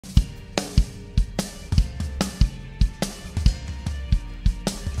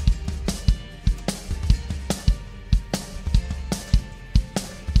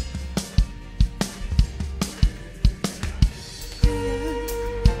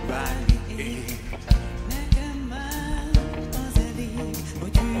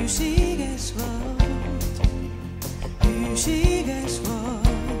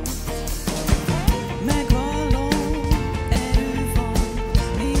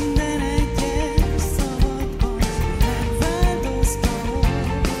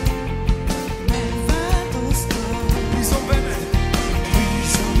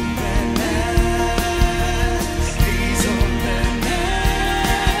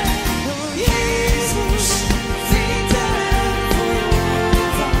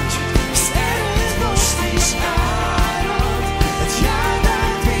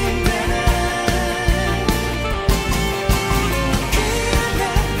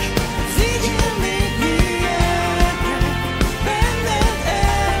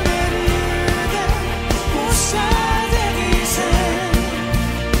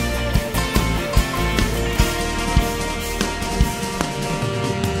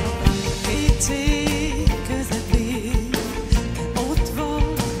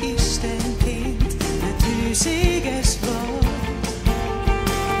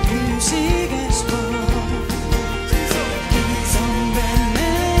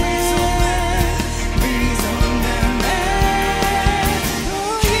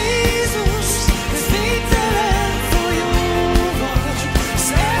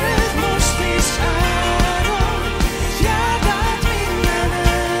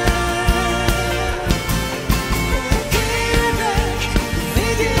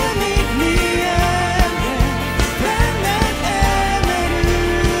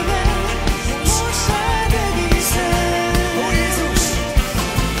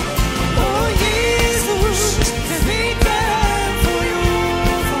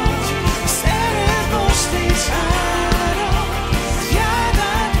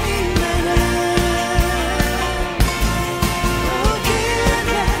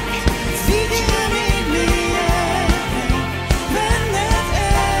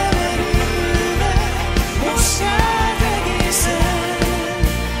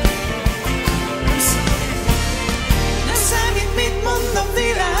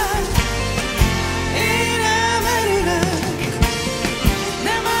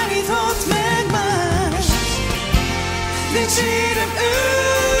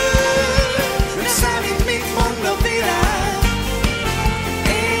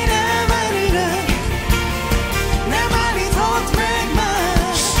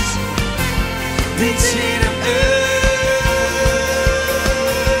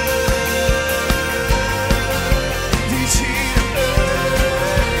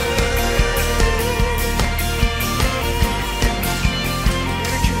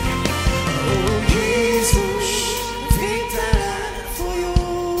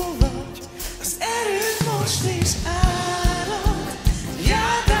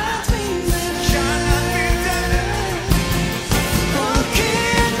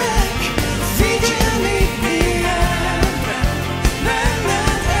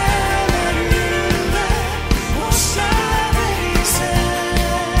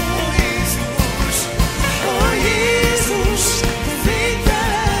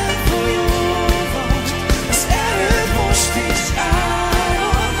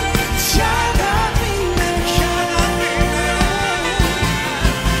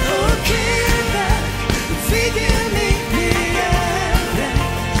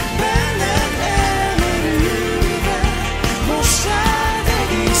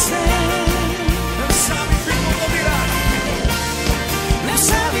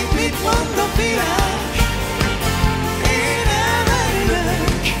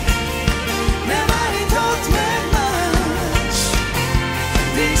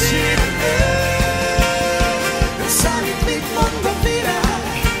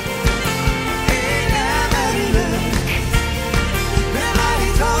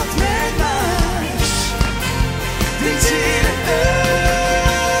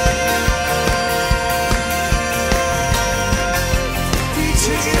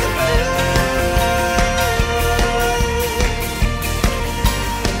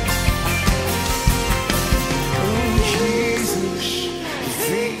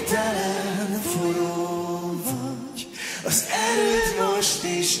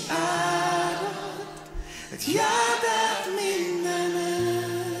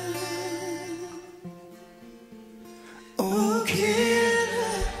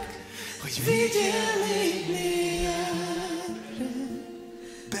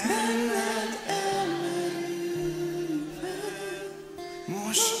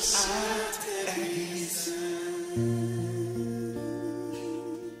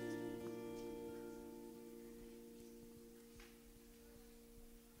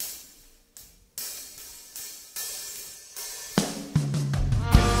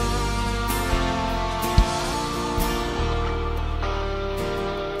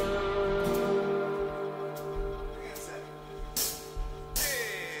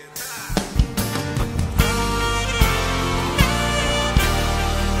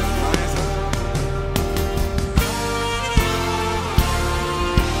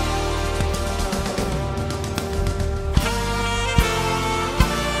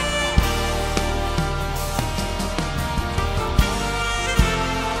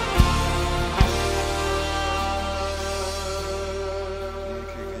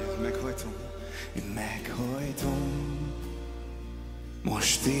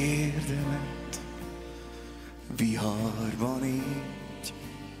most érdemet, viharban így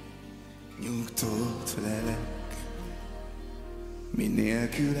nyugtott lelek, mi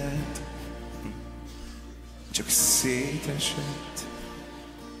nélküled csak szétesett,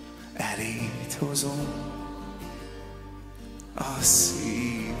 eléd hozom a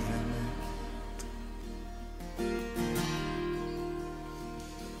szívemet.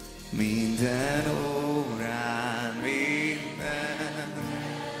 Minden órán,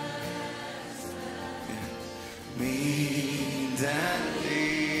 minden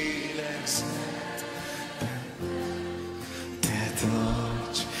lélegzetben te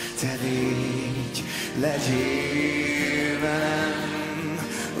tarts, te légy, legyél velem,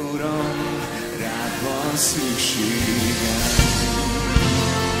 Uram, rád van szükségem.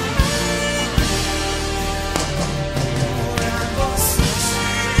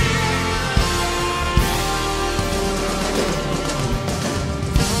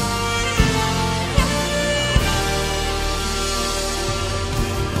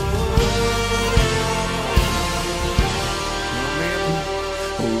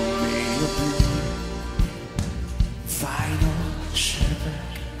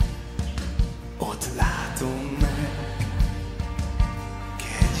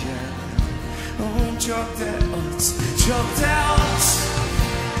 Csak te adsz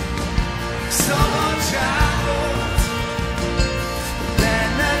szabadságot,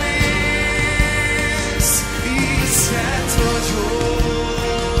 bennem élsz, hiszed, hogy jó.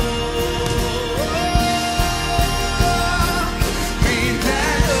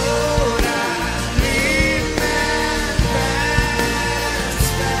 Minden órán, minden percben,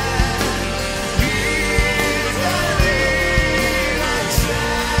 minden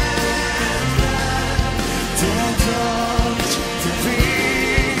lélegzetben te tarts, te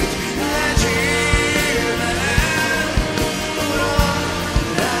védj, legyél velem, Uram,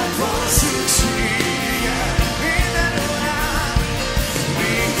 rád van szükségem.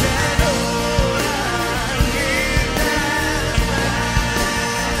 Minden órán, minden órán,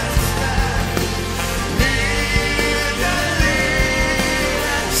 minden percben, minden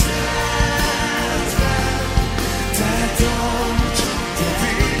lélegzetben te tarts, te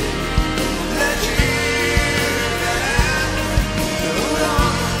védj, legyél velem,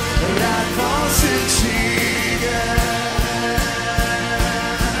 Uram, rád van szükségem.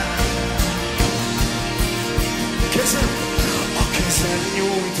 A kezem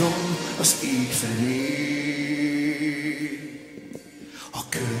nyújtom az ég felé, ha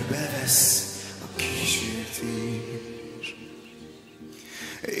körbevesz a kísértés,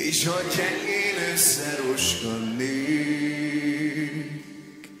 és ha gyengén összeroskadnék,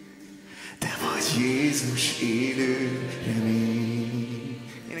 te vagy Jézus élő remény.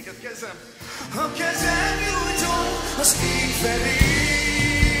 Éneked kezem! A kezem nyújtom az ég felé,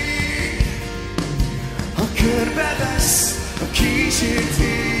 ha körbevesz a kísértés,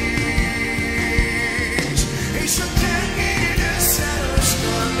 és a gyengén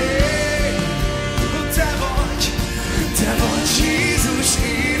összeroskadnék, te vagy Jézus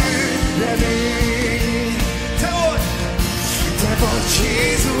élő remény. Te vagy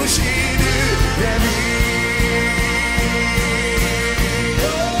Jézus élő remény.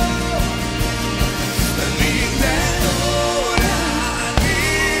 Minden órán, minden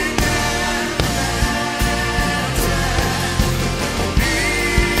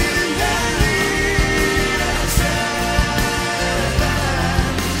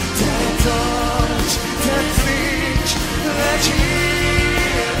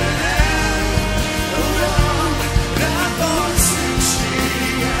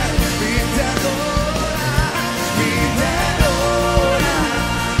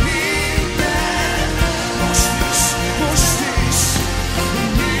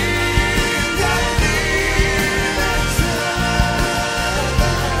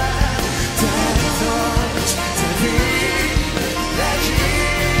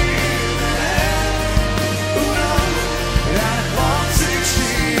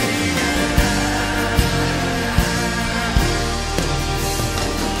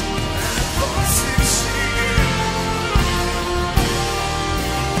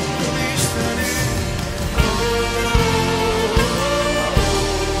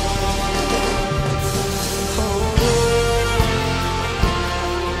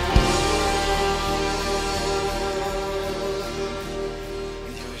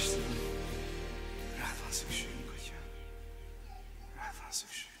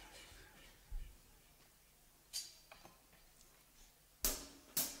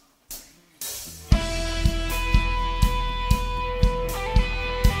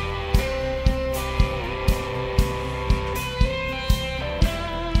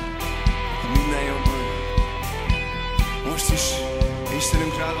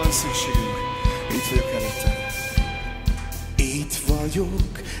szükségünk. Itt vagyok előtted. Itt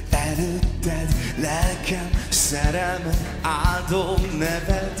vagyok előtted, lelkem, szerelmem, áldom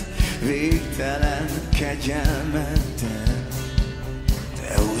neved, végtelen kegyelmeted.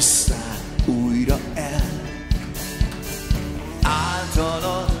 Te hoztál újra el,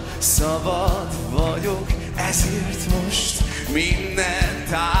 általad szabad vagyok, ezért most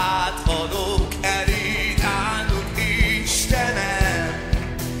mindent átadok eléd, áldok Istenem.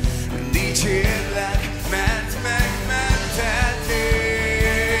 Dicsérlek, mert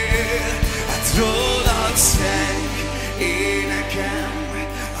megmentettél, hát rólad szeng énekem,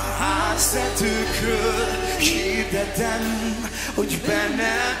 a háztetőkről hirdetem, hogy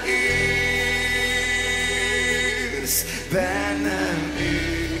bennem élsz, bennem élsz.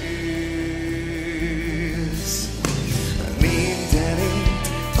 Mindenért,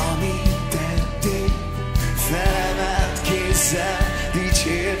 amit tettél, felemelt kézzel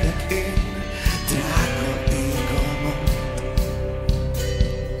dicsérlek én, drága irgalmat.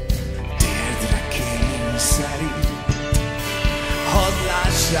 Térdre kényszerít, hadd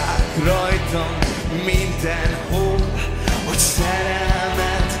lássák rajtam mindenhol, hogy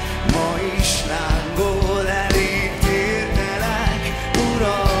szerelmet ma is lángol, elég térdelek,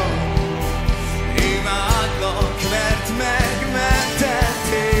 Uram. Imádlak, mert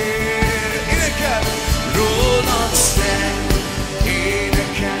megmentettél. Énekel! Rólad szent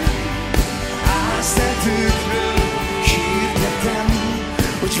énekem, háztetőkről hirdetem,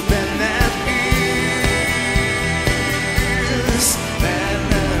 hogy bennem élsz,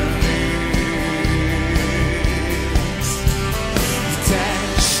 bennem élsz.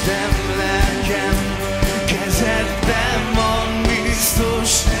 Testem, lelkem, kezedben van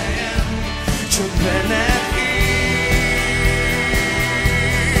biztos helyem, csak bennem él,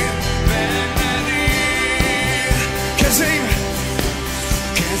 benned él. Kezeim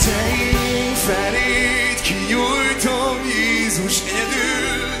feléd kinyújtom, Jézus,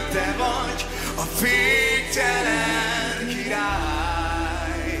 egyedül te vagy a végtelen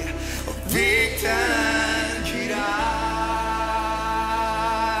király, a végtelen király.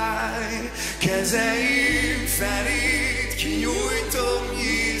 Kezeim feléd kinyújtom,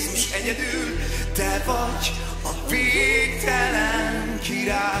 Jézus, egyedül te vagy a végtelen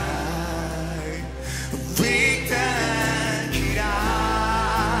király, a végtelen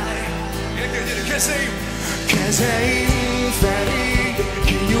király. Énekeljük, kezeim feléd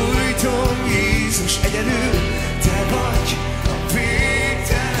kinyújtom, Jézus, egyedül te vagy a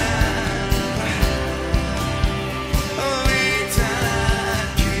végtelen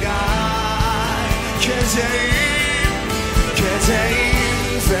király. Kezeim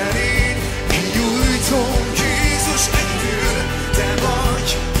feléd kinyújtom, Jézus, egyedül te vagy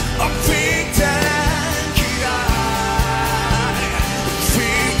a végtelen király,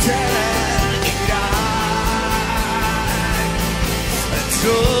 végtelen király.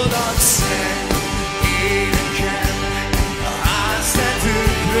 Rólad szent énekem, a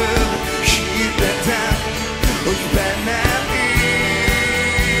háztetőkről hirdetem, hogy bennem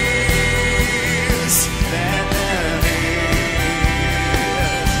élsz, bennem élsz.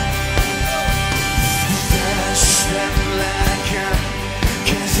 Testem, lelkem,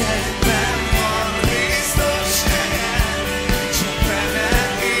 kezedben van biztos helyen, csak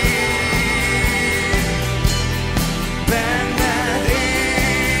bennem élsz, benned élsz.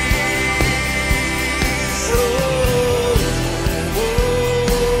 Oh, oh,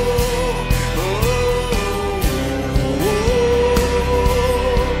 oh, oh, oh.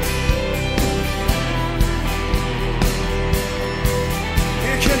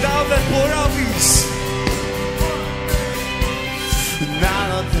 Énekeld, nálad porrá a víz,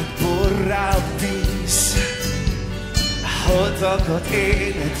 nálad porrá a víz, holtakat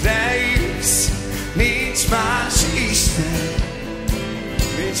életre hívsz, nincs más Isten,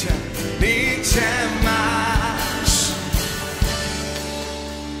 nincsen más.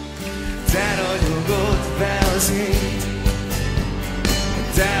 Te ragyogod be az ényt,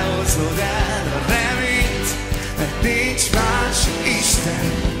 te hozod el a reményt, mert nincs más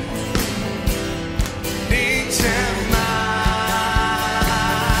Isten, nincsen más.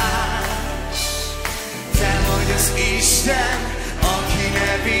 Te vagy az Isten, aki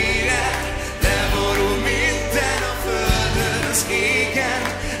nevére leborul minden a földön, az égen,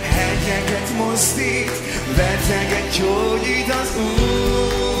 hegyeket mozdít, beteget gyógyít az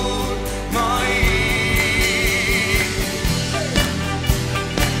Úr ma így.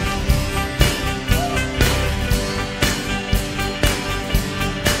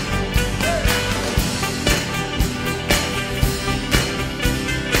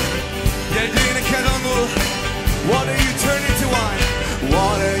 Gyere, énekel angol! Water you turn into wine,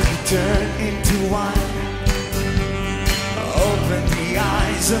 water into wine. Open the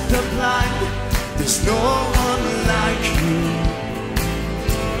eyes of the blind. There's no one like you.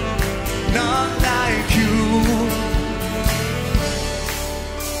 None like you.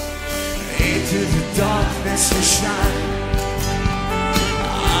 Into the darkness we shine.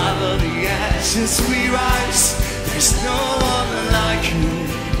 Out of the ashes we rise. There's no one like you.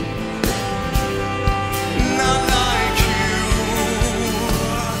 None like you.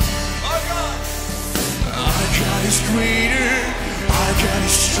 Oh God. Our God is greater. Our God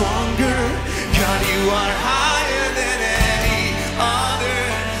is stronger. God, you are higher than any other.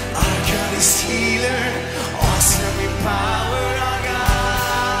 Our God is healer. Awesome in power. Our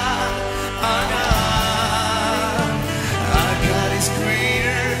God. Our God. Our God is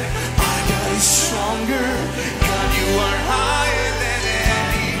greater. Our God is stronger. God, you are higher than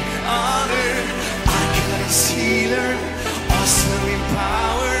any other. Our God is healer. Awesome in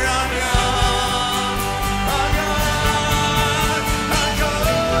power. Our God. Our God. Our God.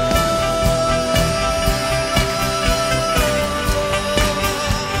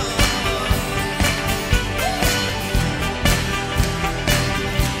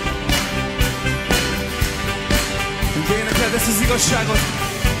 Énekled ezt az igazságot.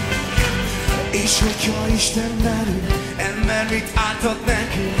 És hogyha Isten velünk, ember mit átad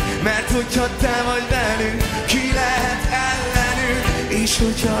nekünk? Mert hogyha te vagy velünk, ki lehet ellenünk? És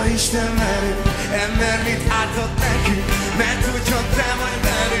hogyha Isten velünk, ember mit átad nekünk? Mert hogyha te vagy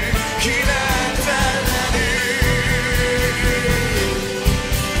velünk, ki lehet ellenünk?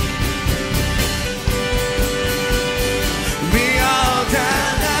 Mi állt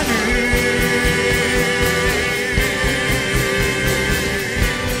ellenünk?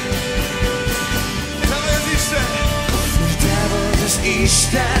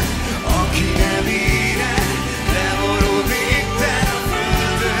 Isten, aki nevére leborul minden a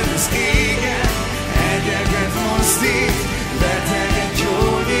földön, az égen, hegyeket mozdít, beteget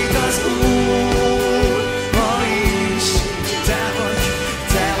gyógyít az Úr. Ma is te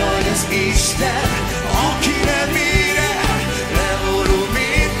vagy az Isten, aki nevére leborul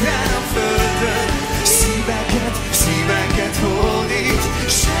minden a földön, szíveket hódít,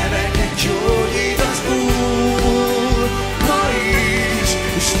 sebeket gyógyít az Úr. Ma is,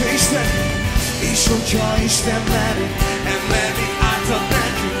 és hogyha Isten velünk, ember mit átad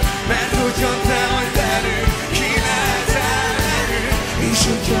nekünk? Mert hogyha te vagy velünk, ki lehet ellenünk? És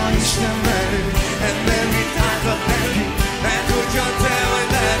hogyha Isten velünk, ember mit átad nekünk? Mert hogyha te vagy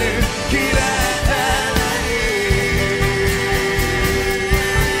velünk, ki lehet ellenünk?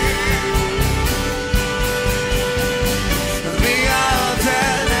 Mi állt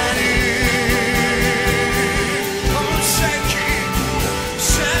ellenünk? Amúgy senki,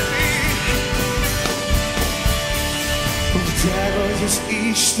 semmi. Te vagy az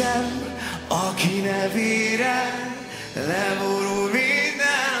Isten, aki nevére leborul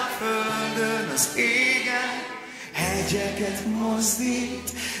minden a földön, az égen, hegyeket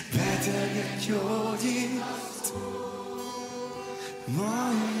mozdít, beteget gyógyít. Ma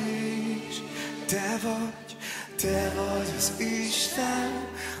is te vagy az Isten,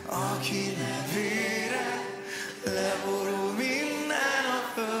 aki nevére leborul minden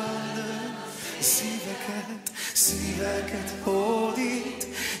a földön, szíveket hódít,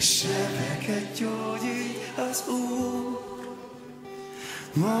 sebeket gyógyít az Úr.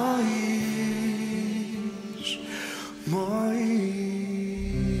 Ma is.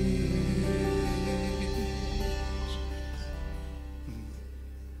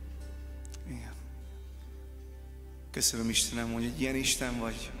 Igen. Köszönöm Istenem, hogy egy ilyen Isten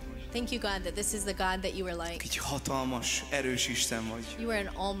vagy. Thank you, God, that this is the God that you are like. Egy hatalmas, erős Isten vagy. You are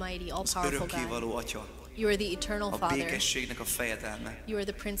an almighty, all-powerful God. Örökkévaló Atya. You are the eternal A Father. békességnek a fejedelme. You are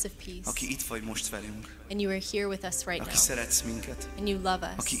the Prince of Peace. Aki itt vagy most velünk. And you are here with us right Aki now. szeretsz minket. And you love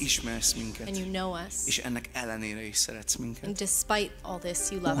us. Aki ismersz minket. And you know us. És ennek ellenére is szeretsz minket. And despite all this,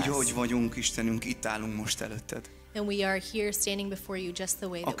 you love Úgy, us. ahogy vagyunk, Istenünk, itt állunk most előtted. And we are here standing before you just the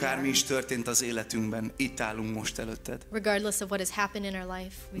way that we Akármi are. is történt az életünkben, itt állunk most előtted. Regardless of what has happened in our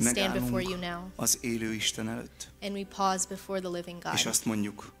life, we stand before you now. Megállunk az élő Isten előtt. And we pause before the living És God. azt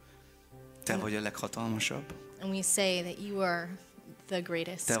mondjuk, te vagy a leghatalmasabb. And we say that you are the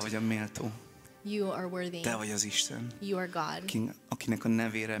greatest. Te vagy a méltó. You are worthy. Te vagy az Isten. You are God. Akinek a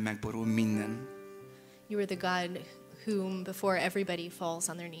nevére megborul minden. You are the God whom before everybody falls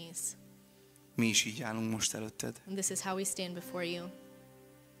on their knees. Mi is így állunk most előtted. And this is how we stand before you.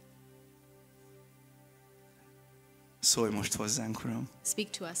 Szólj most hozzánk, Uram. Speak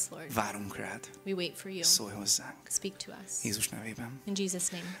to us, Lord. Várunk rád. We wait for you. Szólj hozzánk. Speak to us. Jézus nevében. In Jesus'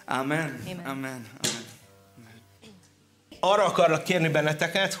 name. Amen. Amen. Amen. Amen. arra akarlak kérni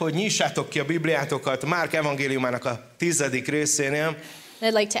benneteket, hogy nyissátok ki a Bibliátokat Márk Evangéliumának a 10. részénél, And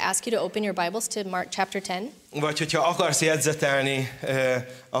I'd like to ask you to open your Bibles to Mark chapter 10. vagy hogyha akarsz jegyzetelni,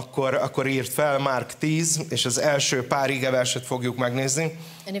 akkor írd fel Márk 10, és az első pár igeverset fogjuk megnézni.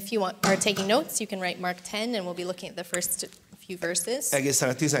 And if you are taking notes, you can write Mark 10, and we'll be looking at the first few verses Egészen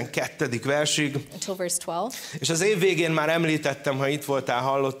a 12. versig. until verse 12. És az év végén már említettem, ha itt voltál,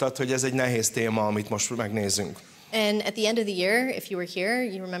 hallottad, hogy ez egy nehéz téma, amit most megnézzünk. And at the end of the year, if you were here,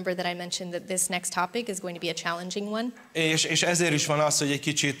 you remember that I mentioned that this next topic is going to be a challenging one. És ezért is van az, hogy egy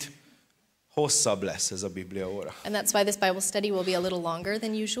kicsit hosszabb lesz ez a Biblia óra. And that's why this Bible study will be a little longer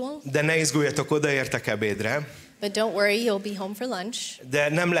than usual. De ne izguljatok, odaértek ebédre, But don't worry, you'll be home for lunch. de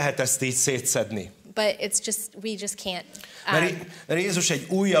nem lehet ezt így szétszedni. But we just can't. Mert Jézus egy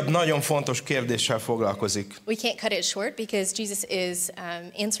újabb, nagyon fontos kérdéssel foglalkozik, We can't cut it short because Jesus is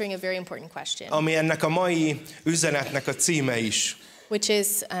answering a very important question, ami ennek a mai üzenetnek a címe is, which is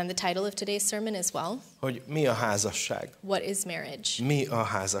the title of today's sermon as well. hogy mi a házasság? What is marriage? Mi a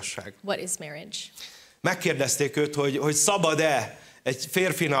házasság? What is marriage? Megkérdezték őt, hogy szabad-e egy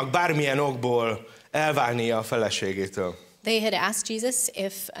férfinak bármilyen okból elválnia a feleségétől. They had asked Jesus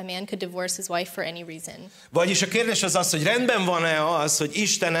if a man could divorce his wife for any reason. Vagyis a kérdés az, hogy rendben van-e az, hogy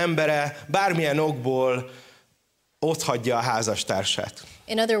Isten embere bármilyen okból otthagyja a házastársát.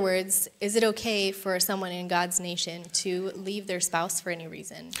 In other words, is it okay for someone in God's nation to leave their spouse for any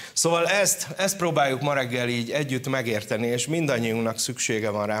reason? Szóval ezt próbáljuk ma reggel így együtt megérteni, és mindannyiunknak szüksége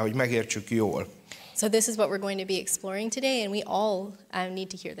van rá, hogy megértsük jól. So this is what we're going to be exploring today, and we all need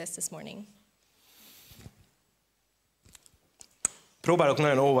to hear this morning. Próbálok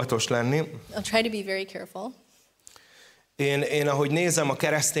nagyon óvatos lenni. I'll try to be very careful. Én ahogy nézem a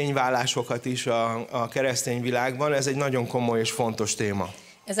keresztény vállásokat is a keresztény világban, ez egy nagyon komoly és fontos téma.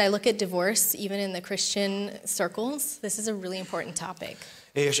 As I look at divorce, even in the Christian circles, this is a really important topic.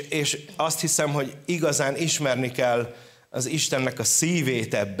 És azt hiszem, hogy igazán ismerni kell az Istennek a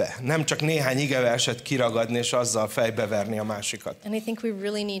szívét ebbe. Nem csak néhány igeverset kiragadni, és azzal fejbeverni a másikat. And I think we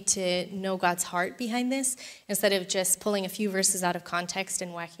really need to know God's heart behind this, instead of just pulling a few verses out of context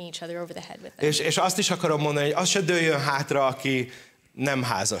and whacking each other over the head with them. És azt is akarom mondani, hogy az se dőljön hátra, aki nem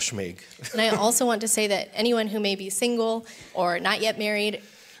házas még. And I also want to say that anyone who may be single or not yet married,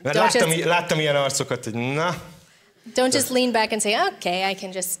 Mert láttam ilyen arcokat, hogy na. don't just lean back and say, okay, I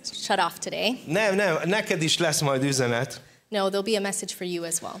can just shut off today. Nem, neked is lesz majd üzenet. No, there'll be a message for you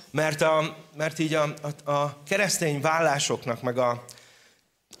as well. Mert így a keresztény vállásoknak, meg a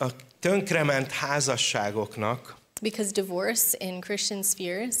tönkrement házasságoknak Because divorce in Christian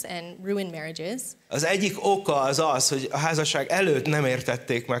spheres and ruined marriages, az egyik oka az, hogy a házasság előtt nem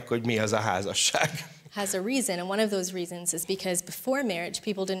értették meg, hogy mi az a házasság. has a reason, and one of those reasons is because before marriage,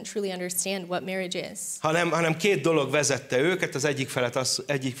 people didn't truly understand what marriage is. Hanem két dolog vezette őket, az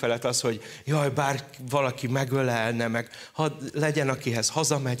egyik felet az, hogy jaj, bár valaki megölelne, meg legyen, akihez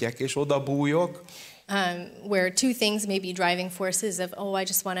hazamegyek, és oda bújok. Where two things may be driving forces of, I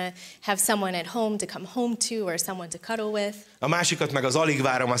just want to have someone at home to come home to, or someone to cuddle with. A másikat meg az Alig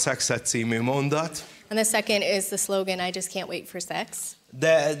várom a szexet című mondat. And the second is the slogan, I just can't wait for sex.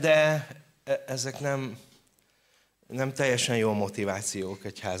 De ezek nem teljesen jó motivációk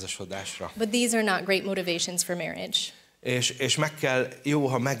egy házasodásra. But these are not great motivations for marriage. És jó,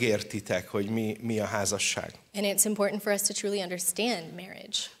 ha megértitek, hogy mi a házasság. And it's important for us to truly understand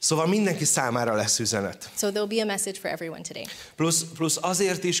marriage. Szóval mindenki számára lesz üzenet. So there'll be a message for everyone today. Plusz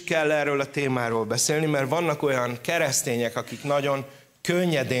azért is kell erről a témáról beszélni, mert vannak olyan keresztények, akik nagyon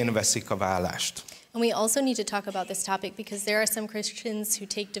könnyedén veszik a vállást. And we also need to talk about this topic because there are some Christians who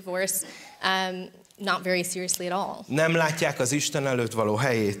take divorce not very seriously at all. Nem látják az Isten előtt való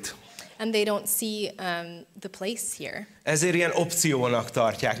helyét. And they don't see the place here. Ezért ilyen opciónak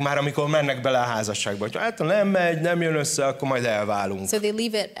tartják, már amikor mennek bele a házasságba. Ha hát nem megy, nem jön össze, akkor majd elválunk. So they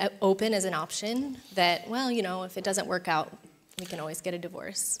leave it open as an option that, if it doesn't work out, we can always get a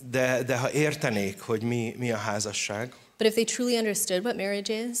divorce. De ha értenék, hogy mi a házasság, But if they truly understood what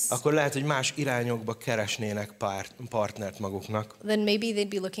marriage is, akkor lehet, hogy más irányokba keresnének partnert maguknak. then maybe they'd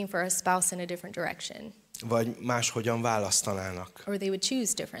be looking for a spouse in a different direction. Vagy máshogyan választanának. Or they would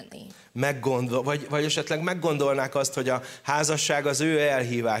choose differently. Vagy esetleg meggondolnák azt, hogy a házasság az ő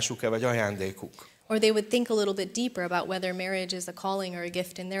elhívásuk-e, vagy ajándékuk. Or they would think a little bit deeper about whether marriage is a calling or a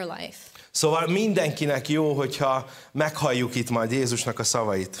gift in their life. Szóval mindenkinek jó, hogyha meghalljuk itt majd Jézusnak a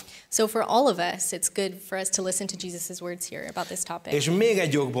szavait. So for all of us, it's good for us to listen to Jesus' words here about this topic. És még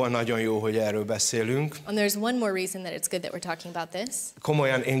egy okból nagyon jó, hogy erről beszélünk. And there's one more reason that it's good that we're talking about this.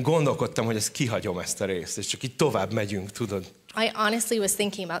 Komolyan én gondolkodtam, hogy ezt kihagyom ezt a részt, és csak így tovább megyünk, tudod. I honestly was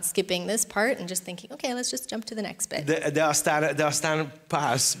thinking about skipping this part and just thinking, okay, let's just jump to the next bit. De aztán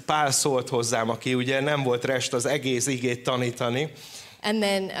Pál szólt hozzám, aki ugye nem volt rest az egész igét tanítani. And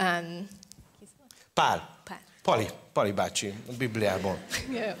then Pali bácsi, a Bibliából.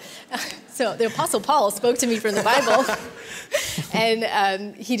 yeah. So the Apostle Paul spoke to me from the Bible,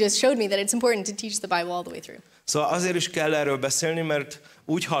 and he just showed me that it's important to teach the Bible all the way through. Szóval azért is kell erről beszélni, mert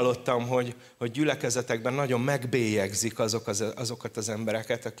úgy hallottam, hogy gyülekezetekben nagyon megbélyegzik azokat az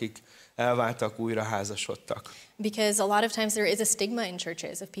embereket, akik elváltak, újra házasodtak. Because a lot of times there is a stigma in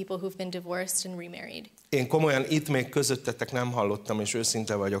churches of people who've been divorced and remarried. Én komolyan itt még közöttetek nem hallottam, és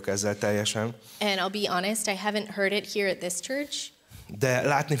őszinte vagyok ezzel teljesen. And I'll be honest, I haven't heard it here at this church. De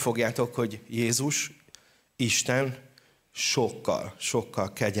látni fogjátok, hogy Jézus, Isten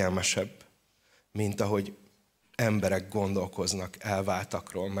sokkal kegyelmesebb, mint ahogy emberek gondolkoznak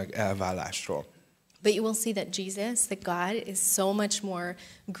elváltakról, meg elválásról. But you will see that Jesus, that God, is so much more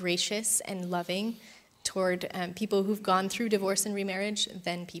gracious and loving toward people who've gone through divorce and remarriage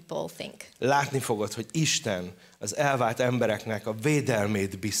than people think. Látni fogod, hogy Isten az elvált embereknek a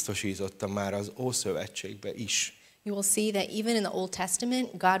védelmét biztosította már az Ószövetségben is. You will see that even in the Old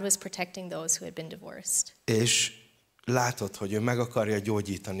Testament, God was protecting those who had been divorced. És látod, hogy ő meg akarja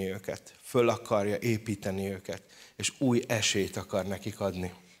gyógyítani őket, föl akarja építeni őket, és új esélyt akar nekik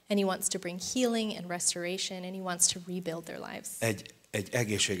adni. And he wants to bring healing and restoration, and he wants to rebuild their lives. Egy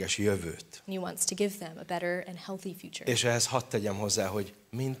egészséges jövőt. And he wants to give them a better and healthy future. És ehhez hadd tegyem hozzá, hogy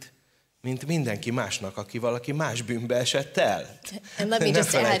mint mindenki másnak, aki valaki más bűnbe esett el. Ne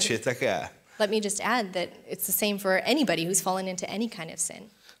felejtsétek el. Let me just add that it's the same for anybody who's fallen into any kind of sin.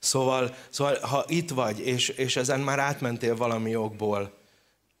 Szóval ha itt vagy, és ezen már átmentél valami okból,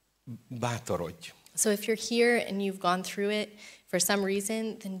 bátorodj. So if you're here and you've gone through it for some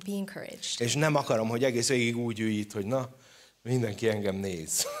reason, then be encouraged. És nem akarom, hogy egész végig úgy ülj itt, hogy na, mindenki engem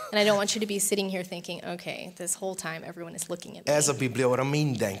néz. And I don't want you to be sitting here thinking, okay, this whole time everyone is looking at me. Ez a Bibliaóra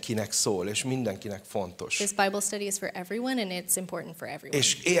mindenkinek szól, és mindenkinek fontos. This Bible study is for everyone, and it's important for everyone.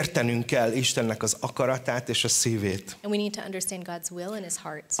 És értenünk kell Istennek az akaratát és a szívét. And we need to understand God's will and His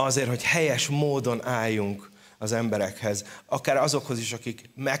heart. Azért, hogy helyes módon álljunk az emberekhez, akár azokhoz is, akik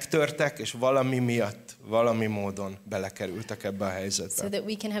megtörtek, és valami miatt, valami módon belekerültek ebbe a helyzetbe. So that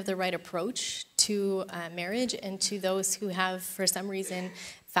we can have the right approach to marriage and to those who have, for some reason,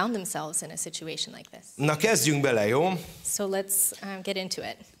 found themselves in a situation like this. Na, kezdjünk bele, jó? So let's get into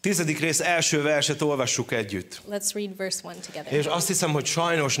it. 10. rész első verset olvassuk együtt. Let's read verse 1 together. És azt hiszem, hogy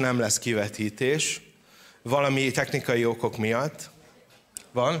sajnos nem lesz kivetítés, valami technikai okok miatt.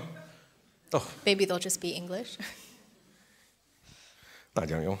 Van? Oh. Maybe they'll just be English.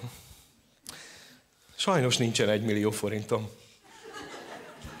 Nagyon jó. Sajnos nincsen 1 millió forintom.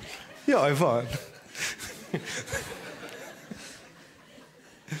 Jaj, van.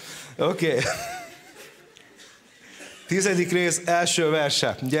 Oké. 10. rész első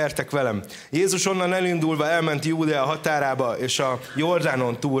verse. Gyertek velem. Jézus onnan elindulva elment Júdea határába és a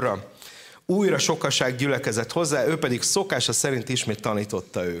Jordánon túlra. Újra sokaság gyülekezett hozzá, ő pedig szokása szerint ismét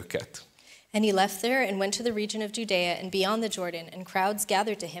tanította őket. And he left there and went to the region of Judea and beyond the Jordan, and crowds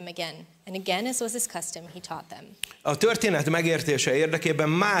gathered to him again. And again, as was his custom, he taught them. A történet megértése érdekében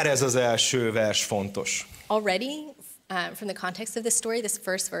már ez az első vers fontos. Already, from the context of this story, this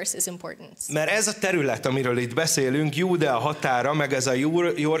first verse is important. Mert ez a terület, amiről itt beszélünk, Júdea határa, meg ez a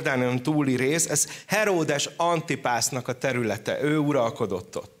Jordánon túli rész, ez Heródes Antipásznak a területe, ő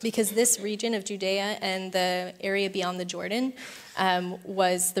uralkodott ott. Because this region of Judea and the area beyond the Jordan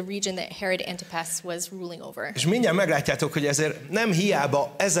was the region that Herod Antipas was ruling over. És mindjárt meglátjátok, hogy ezért nem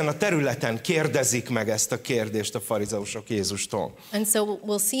hiába ezen a területen kérdezik meg ezt a kérdést a farizeusok Jézustól. And so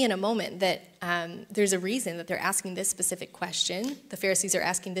we'll see in a moment that there's a reason that they're asking this specific question. The Pharisees are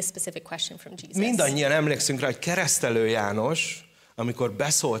asking this specific question from Jesus. Mindannyian emlékszünk rá, hogy Keresztelő János, amikor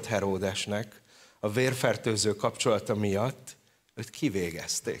beszólt Heródesnek a vérfertőző kapcsolata miatt, őt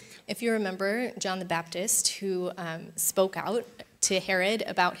kivégezték. If you remember John the Baptist, who spoke out to Herod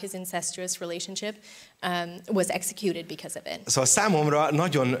about his incestuous relationship, was executed because of it. Szóval számomra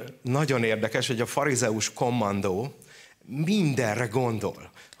nagyon érdekes, hogy a farizeus kommandó mindenre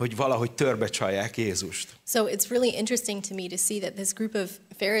gondol, hogy valahogy törbecsalják Jézust. So it's really interesting to me to see that this group of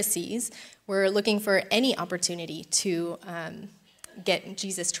Pharisees were looking for any opportunity to get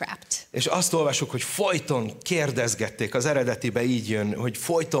Jesus trapped. És azt olvasjuk, hogy folyton kérdezgették, az eredetibe így jön, hogy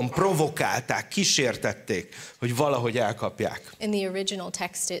folyton provokálták, kísértették, hogy valahogy elkapják. In the original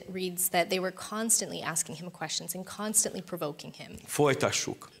text it reads that they were constantly asking him questions and constantly provoking him.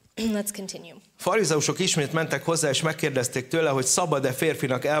 Folytassuk. Let's continue. Farizeusok ismét mentek hozzá, és megkérdezték tőle, hogy szabad-e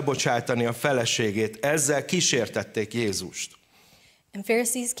férfinak elbocsátani a feleségét. Ezzel kísértették Jézust. And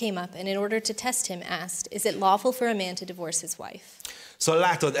Pharisees came up and in order to test him asked, "Is it lawful for a man to divorce his wife?" Szóval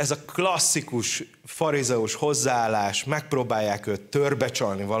látod, ez a klasszikus farizeus hozzáállás, megpróbálják őt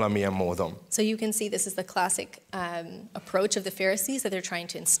törbecsalni valamilyen módon. So you can see this is the classic approach of the Pharisees, that they're trying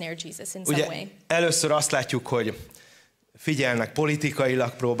to ensnare Jesus in some way. Először azt látjuk, hogy figyelnek,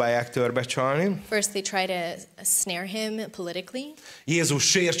 politikailag próbálják törbecsalni. First they try to snare him politically. Jézus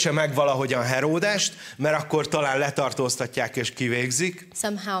sértse meg valahogyan Heródest, mert akkor talán letartóztatják és kivégzik.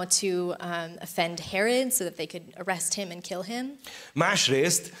 Somehow to offend Herod so that they could arrest him and kill him.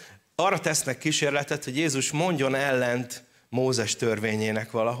 Másrészt arra tesznek kísérletet, hogy Jézus mondjon ellent Mózes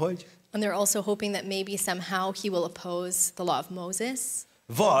törvényének valahogy. And they're also hoping that maybe somehow he will oppose the law of Moses.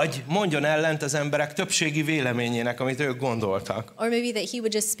 Vagy mondjon ellent az emberek többségi véleményének, amit ők gondoltak. Or maybe that he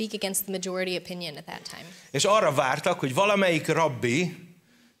would just speak against the majority opinion at that time. És arra vártak, hogy valamelyik rabbi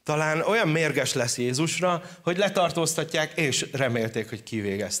talán olyan mérges lesz Jézusra, hogy letartóztatják, és remélték, hogy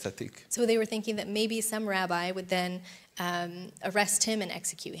kivégeztetik. So they were thinking that maybe some rabbi would then arrest him and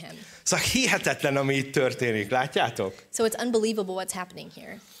execute him. Szóval hihetetlen, ami itt történik, látjátok? So it's unbelievable what's happening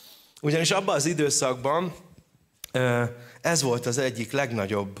here. Ugyanis abban az időszakban ez volt az egyik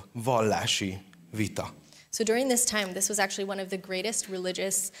legnagyobb vallási vita. So during this time, this was actually one of the greatest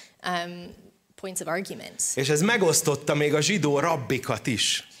religious points of argument. És ez megosztotta még a zsidó rabbikat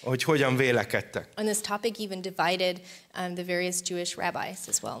is, hogy hogyan vélekedtek. On this topic even divided the various Jewish rabbis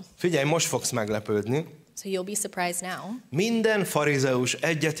as well. Figyelj, most fogsz meglepődni. So you'll be surprised now. Minden farizeus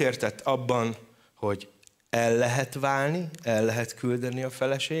egyetértett abban, hogy el lehet válni, el lehet küldeni a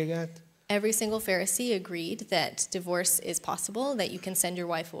feleséget. Every single Pharisee agreed that divorce is possible, that you can send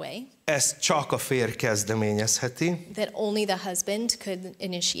your wife away. Ezt csak a férj kezdeményezheti. That only the husband could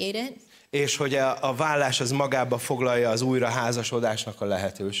initiate it. És hogy a vállás az magába foglalja az újraházasodásnak a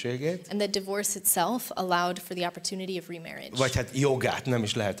lehetőségét. And that divorce itself allowed for the opportunity of remarriage. Vagy hát jogát, nem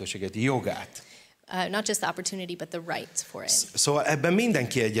is lehetőséget, jogát. Not just the opportunity, but the right for it. Szóval ebben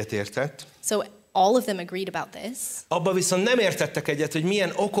mindenki egyetértett. So all of them agreed about this. Abba viszont nem értettek egyet, hogy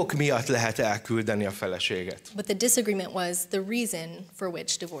milyen okok miatt lehet elküldeni a feleséget. But the disagreement was the reason for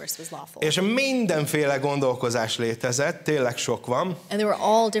which divorce was lawful. És mindenféle gondolkozás létezett, tényleg sok van. And there were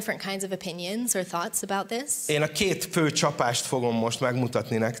all different kinds of opinions or thoughts about this. Én a két fő csapást fogom most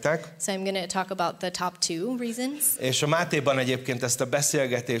megmutatni nektek. So I'm going to talk about the top two reasons. És a Mátéban egyébként ezt a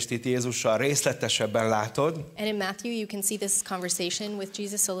beszélgetést itt Jézussal részletesebben látod. And in Matthew you can see this conversation with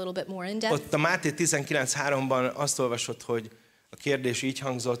Jesus a little bit more in depth. Ott a Máté 19:3-ban azt olvasod, hogy a kérdés így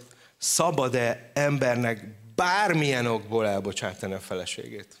hangzott: szabad-e embernek bármilyen okból elbocsátani a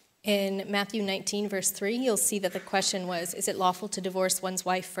feleségét? In Matthew 19 verse 3 you'll see that the question was, is it lawful to divorce one's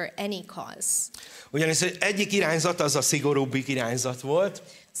wife for any cause? Ugyanis egyik irányzat az a szigorúbbik irányzat volt.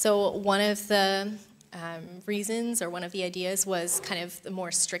 So one of the reasons or one of the ideas was kind of the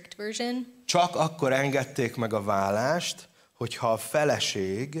more strict version. Csak akkor engedték meg a vállást, hogyha a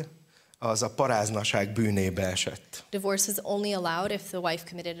feleség az a paráznaság bűnébe esett. Divorce is only allowed if the wife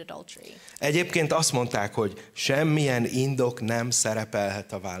committed adultery. Egyébként azt mondták, hogy semmilyen indok nem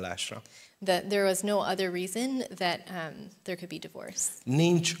szerepelhet a vállásra. That there was no other reason that there could be divorce.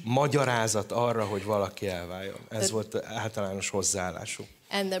 Nincs magyarázat arra, hogy valaki elváljon. Ez volt általános hozzáállásuk.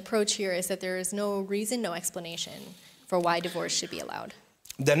 And the approach here is that there is no reason, no explanation for why divorce should be allowed.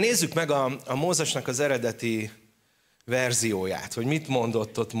 De nézzük meg a Mózesnek az eredeti verzióját, hogy mit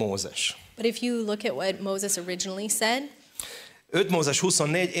mondott ott Mózes. But if you look at what Moses originally said, 5 Mózes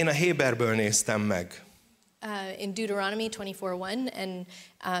 24, én a Héberből néztem meg. In Deuteronomy 24:1 and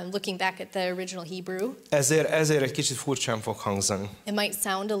looking back at the original Hebrew, Ezért egy kicsit furcsán fog hangzani. it might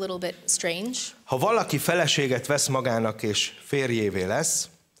sound a little bit strange. Ha valaki feleséget vesz magának és férjévé lesz,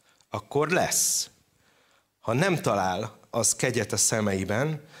 akkor lesz. Ha nem talál, az kegyet a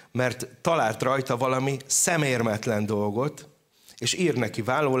szemeiben, mert talált rajta valami szemérmetlen dolgot, és ír neki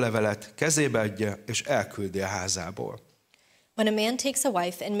vállólevelet, kezébe adja, és elküldi a házából. When a man takes a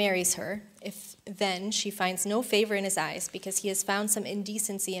wife and marries her, if then she finds no favor in his eyes because he has found some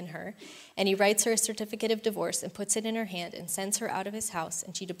indecency in her, and he writes her a certificate of divorce and puts it in her hand and sends her out of his house,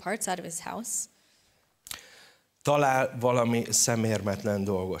 and she departs out of his house. Talál valami szemérmetlen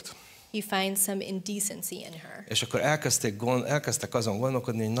dolgot. He finds some indecency in her. És akkor elkezdtek azon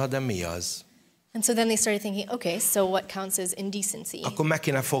gondolkodni, hogy na de mi az? And so then they started thinking, okay, so what counts as indecency? Akkor meg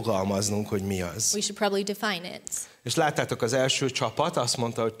kéne fogalmaznunk, hogy mi az. We should probably define it. És láttátok, az első csapat azt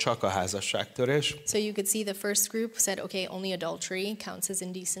mondta, hogy csak a házasságtörés. So you could see the first group said, okay, only adultery counts as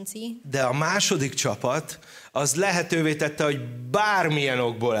indecency. De a második csapat az lehetővé tette, hogy bármilyen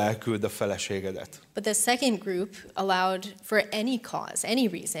okból elküld a feleségedet. But the second group allowed for any cause, any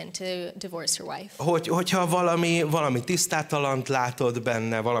reason to divorce your wife. Hogyha valami tisztátalant látod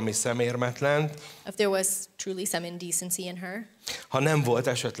benne, valami szemérmetlent, If there was truly some indecency in her, ha nem volt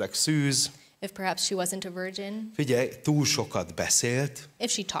esetleg szűz, if perhaps she wasn't a virgin, figyelj, túl sokat beszélt,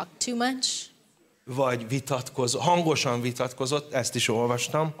 if she talked too much, vagy hangosan vitatkozott, ezt is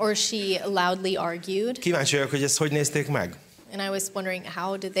olvastam. or she loudly argued. Kíváncsi vagyok, hogy ezt hogy nézték meg? And I was wondering,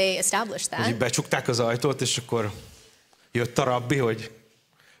 how did they establish Hogy that? becsukták az ajtót, és akkor jött a rabbi, hogy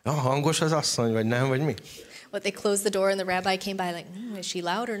hangos az asszony, vagy nem, vagy mi? What, they closed the door and the rabbi came by like, is she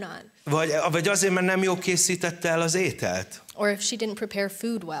loud or not? Vagy azért, mert nem jól készítette el az ételt. Or if she didn't prepare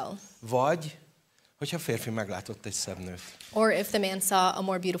food well. Vagy, hogyha férfi meglátott egy szebb nőt. Or if the man saw a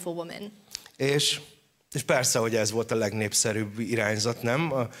more beautiful woman. És persze, hogy ez volt a legnépszerűbb irányzat,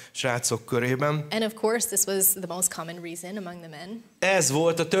 nem? A srácok körében. And of course, this was the most common reason among the men. Ez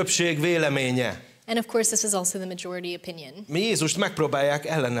volt a többség véleménye. And of course, this was also the majority opinion. Mi Jézust megpróbálják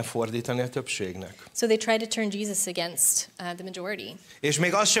ellene fordítani a többségnek. So they tried to turn Jesus against the majority. És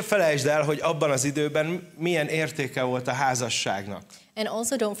még azt se felejtsd el, hogy abban az időben milyen értéke volt a házasságnak. And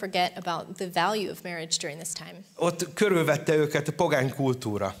also don't forget about the value of marriage during this time. Ott körülvette őket a pogány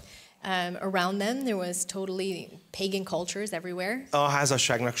kultúra. Around them, there was totally pagan cultures everywhere. A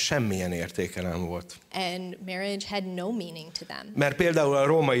házasságnak semmilyen értéke nem volt. And marriage had no meaning to them. Mert például a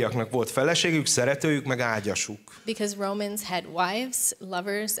rómaiaknak volt feleségük, szeretőjük, meg ágyasuk. Because Romans had wives,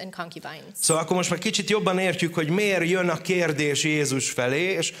 lovers, and concubines. Szóval akkor most már kicsit jobban értjük, hogy miért jön a kérdés Jézus felé,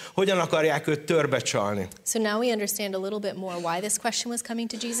 és hogyan akarják őt törbecsalni. So now we understand a little bit more why this question was coming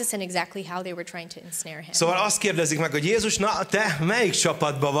to Jesus and exactly how they were trying to ensnare him. Szóval azt kérdezik meg, hogy Jézus, na te melyik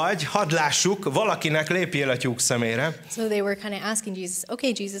csapatba vagy? Hadd lássuk, valakinek lépjél a tyúk szemére. So they were kind of asking Jesus,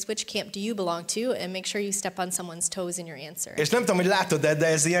 okay, Jesus, which camp do you belong to? And make sure you step on someone's toes in your answer. És nem tudom, hogy látod, de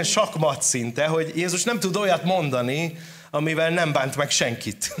ez ilyen sakmat szinte, hogy Jézus nem tud olyat mondani, amivel nem bánt meg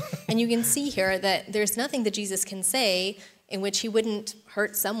senkit. And you can see here that there's nothing that Jesus can say in which he wouldn't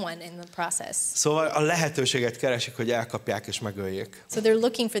hurt someone in the process. Szóval a lehetőséget keresik, hogy elkapják és megöljék. So they're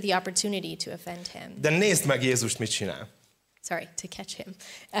looking for the opportunity to offend him. De nézd meg Jézust mit csinál. Sorry, to catch him.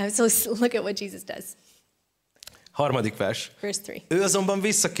 So look at what Jesus does. 3. vers. Verse 3. Ő azonban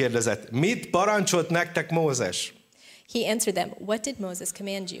visszakérdezett, mit parancsolt nektek Mózes? He answered them, what did Moses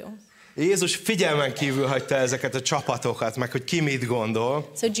command you? Jézus figyelmen kívül hagyta ezeket a csapatokat, meg hogy ki mit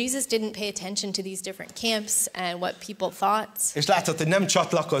gondol. So Jesus didn't pay attention to these different camps and what people thought. És látod, hogy nem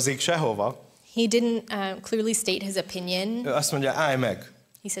csatlakozik sehova. He didn't clearly state his opinion. Ő azt mondja, állj meg.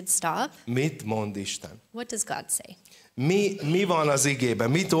 He said, stop. Mit mond Isten? What does God say? Mi van az igében?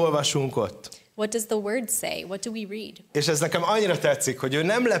 Mit olvasunk ott? What does the word say? What do we read? És ez nekem annyira tetszik, hogy ő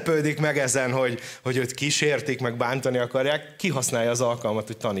nem lepődik meg ezen, hogy őt kísértik, meg bántani akarják, kihasználja az alkalmat,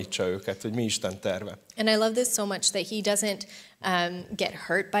 hogy tanítsa őket, hogy mi Isten terve. And I love this so much that he doesn't get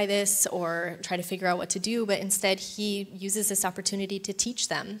hurt by this or try to figure out what to do, but instead he uses this opportunity to teach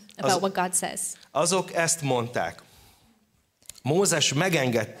them about what God says. Azok ezt mondták. Mózes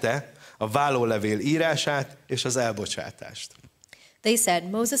megengedte a vállólevél írását és az elbocsátást. They said,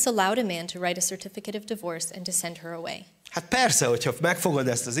 Moses allowed a man to write a certificate of divorce and to send her away. Hát persze, hogyha megfogod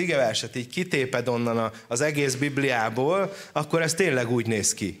ezt az igeverset, így kitéped onnan az egész Bibliából, akkor ez tényleg úgy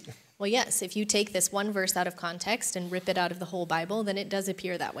néz ki. Well, yes, if you take this one verse out of context and rip it out of the whole Bible, then it does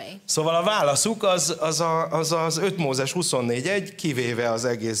appear that way. Szóval a válaszuk az 5 Mózes 24:1, kivéve az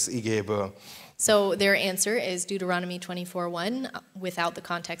egész igéből. So their answer is Deuteronomy 24:1 without the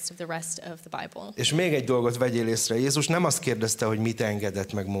context of the rest of the Bible. És még egy dolgot vegyél észre, Jézus nem azt kérdezte, hogy mit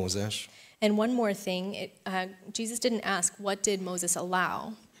engedett meg Mózes. And one more thing, Jesus didn't ask, what did Moses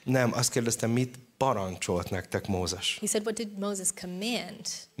allow? Nem, azt kérdezte, mit parancsolt nektek Mózes. He said, what did Moses command?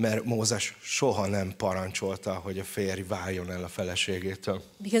 Mert Mózes soha nem parancsolta, hogy a férj váljon el a feleségétől.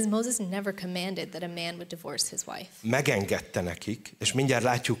 Because Moses never commanded that a man would divorce his wife. Megengedte nekik, és mindjárt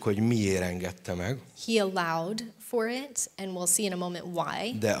látjuk, hogy miért engedte meg. He allowed for it, and we'll see in a moment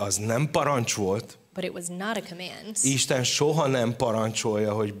why. De az nem parancs volt. But it was not a command. Isten soha nem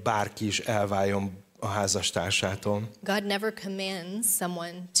parancsolja, hogy bárki is elváljon a házastársától. God never commands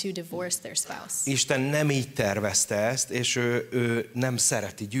someone to divorce their spouse. Isten nem így tervezte ezt, és ő nem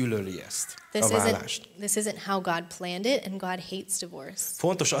szereti, gyűlöli ezt, a vállást. This isn't how God planned it, and God hates divorce.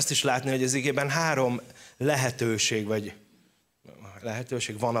 Fontos azt is látni, hogy az igében 3 lehetőség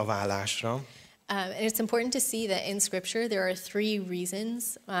van a vállásra. And it's important to see that in Scripture there are 3 reasons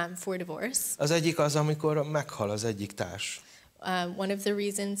for divorce. Az egyik az, amikor meghal az egyik társ. One of the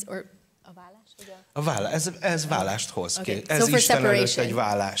reasons, or a vállás? A vállás, ez vállást hoz ki. Okay. Ez So for Isten előtt separation. egy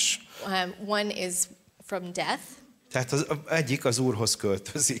vállás. One is from death. Tehát az egyik az Úrhoz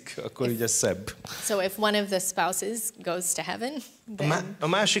költözik, akkor ugye szebb. So if one of the spouses goes to heaven, then A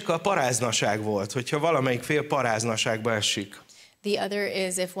másik a paráznaság volt, hogyha valamelyik fél paráznaságba esik. the other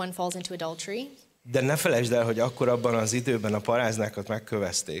is if one falls into adultery. De ne felejtsd el, hogy akkor abban az időben a paráznákat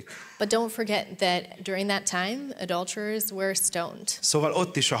megkövezték. But don't forget that during that time, adulterers were stoned. Szóval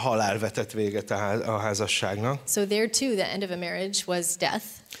ott is a halál vetett véget a házasságnak. So there too, the end of a marriage was death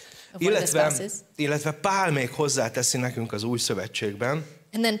of one of the spouses. Illetve Pál még hozzáteszi nekünk az Új Szövetségben,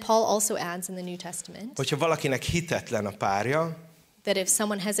 And then Paul also adds in the New Testament hogyha valakinek hitetlen a párja, that if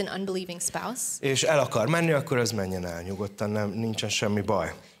someone has an unbelieving spouse, és el akar menni, akkor az menjen el nyugodtan, nincsen semmi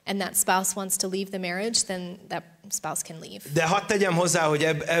baj. and that spouse wants to leave the marriage, then that spouse can leave. De hadd tegyem hozzá, hogy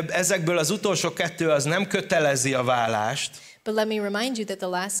ezekből az utolsó 2 az nem kötelezi a vállást, But let me remind you that the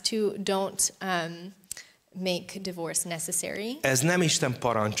last 2 don't make divorce necessary, ez nem Isten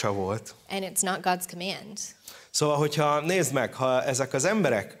parancsa volt. and it's not God's command. Szóval, hogyha nézd meg, ha ezek az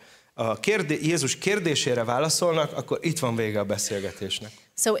emberek Jézus kérdésére válaszolnak, akkor itt van vége a beszélgetésnek.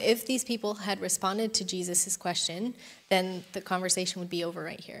 So if these people had responded to Jesus' question, then the conversation would be over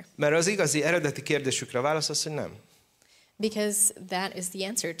right here. Mert az igazi eredeti kérdésükre a válasz az, hogy nem. Because that is the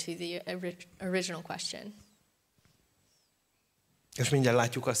answer to the original question. És mindjárt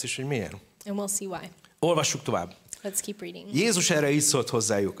látjuk azt is, hogy miért. And we'll see why. Olvassuk tovább. Let's keep reading. Jézus erre így szólt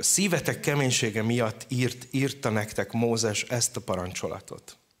hozzájuk. A szívetek keménysége miatt írta nektek Mózes ezt a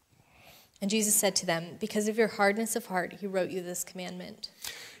parancsolatot. And Jesus said to them, because of your hardness of heart, he wrote you this commandment.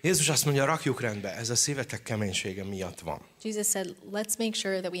 Jézus azt mondja, rakjuk rendbe, ez a szívetek keménysége miatt van. Jesus said, let's make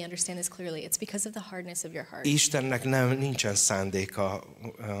sure that we understand this clearly. It's because of the hardness of your heart. Istennek nincsen szándéka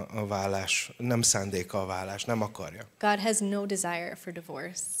a vállás, nem szándéka a vállás, nem akarja. God has no desire for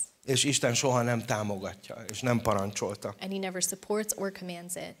divorce, És Isten soha nem támogatja, és nem parancsolta, and he never supports or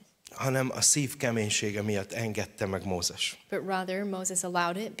commands it. hanem a szív keménysége miatt engedte meg Mózes. But rather, Moses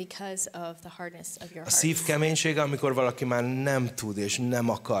allowed it because of the hardness of your A heart. szív keménysége, amikor valaki már nem tud, és nem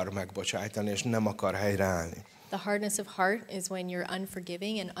akar megbocsájtani, és nem akar helyreállni. The hardness of heart is when you're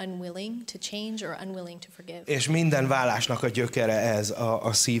unforgiving and unwilling to change or unwilling to forgive. És minden vállásnak a gyökere ez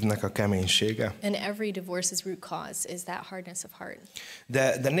a szívnek a keménysége. And every divorce's root cause is that hardness of heart.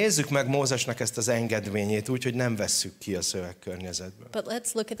 De nézzük meg Mózesnek ezt az engedményét úgy, hogy nem vesszük ki a szövegkörnyezetből. But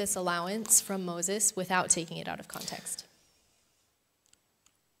let's look at this allowance from Moses without taking it out of context.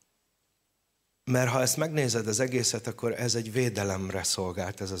 Mert ha ezt megnézed az egészet, akkor ez egy védelemre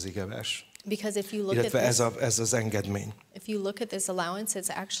szolgált ez az igevers. Because if you look Illetve at this, ez az engedmény. if you look at this allowance,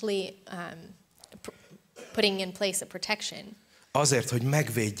 it's actually putting in place a protection Azért, hogy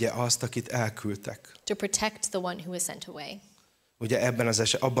megvédje azt, akit elküldtek. to protect the one who was sent away. Ugye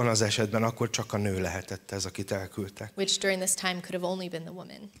abban az esetben akkor csak a nő lehetett ez, akit elküldtek. Which during this time could have only been the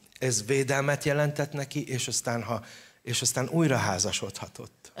woman. Ez védelmet jelentett neki, és aztán újra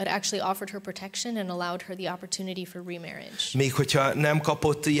házasodhatott. It actually offered her protection and allowed her the opportunity for remarriage. Még hogyha nem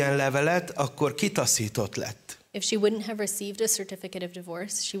kapott ilyen levelet, akkor kitaszított lett. If she wouldn't have received a certificate of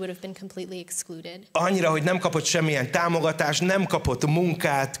divorce, she would have been completely excluded. Annyira, hogy nem kapott semmilyen támogatást, nem kapott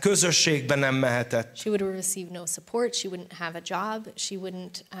munkát, közösségbe nem mehetett. She would have received no support, she wouldn't have a job, she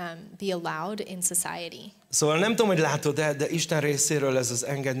wouldn't be allowed in society. Szóval nem tudom, hogy látod-e, de Isten részéről ez az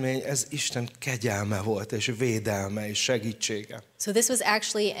engedmény, ez Isten kegyelme volt, és védelme, és segítsége. So this was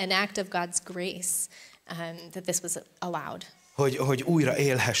actually an act of God's grace that this was allowed. Hogy újra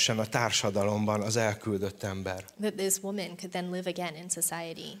élhessen a társadalomban az elküldött ember. That this woman could then live again in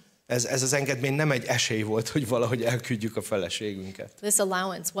society. Ez az engedmény nem egy esély volt, hogy valahogy elküldjük a feleségünket. This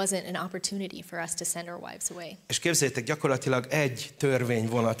allowance wasn't an opportunity for us to send our wives away. És képzeljétek, gyakorlatilag egy törvény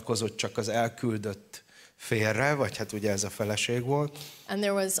vonatkozott csak az elküldött férre, vagy hát ugye ez a feleség volt. And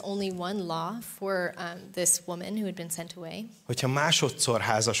there was only one law for this woman who had been sent away. Hogyha másodszor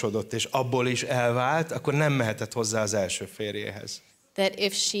házasodott és abból is elvált, akkor nem mehetett hozzá az első férjéhez. That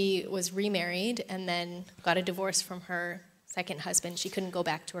if she was remarried and then got a divorce from her second husband, she couldn't go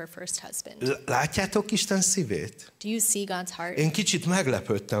back to her first husband. Látjátok Isten szívét? Do you see God's heart? Én kicsit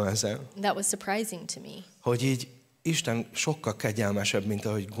meglepődtem ezen, That was surprising to me. hogy így Isten sokkal kegyelmesebb, mint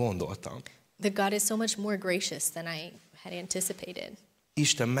ahogy gondoltam. That God is so much more gracious than I had anticipated.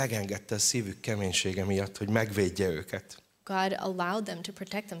 Isten megengedte a szívük keménysége miatt, hogy megvédje őket. God allowed them to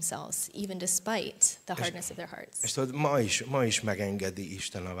protect themselves, even despite the hardness of their hearts. És tudod, ma is megengedi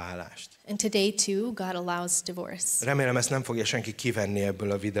Isten a válást. And today too, God allows divorce. Remélem, ezt nem fogja senki kivenni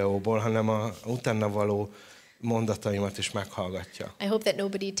ebből a videóból, hanem a utána való mondataimat is meghallgatja. I hope that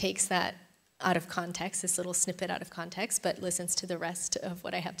nobody takes that out of context, this little snippet out of context, but listens to the rest of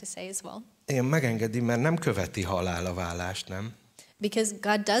what I have to say as well. Igen, megengedi, mert nem követi halál a válást, nem? Because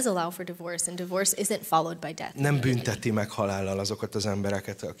God does allow for divorce, and divorce isn't followed by death. Nem bünteti meg halállal azokat az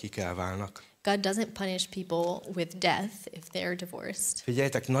embereket, akik elválnak. God doesn't punish people with death if they're divorced.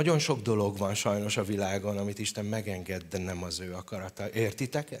 Figyeljetek, nagyon sok dolog van sajnos a világon, amit Isten megenged, de nem az ő akarata.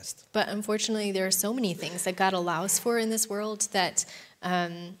 Értitek ezt? But unfortunately, there are so many things that God allows for in this world that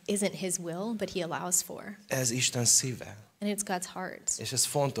isn't His will, but He allows for. Ez Isten szíve. And it's God's heart. És ez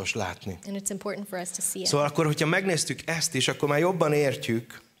fontos látni. And it's important for us to see it. Szóval akkor, hogyha megnéztük ezt is, akkor már jobban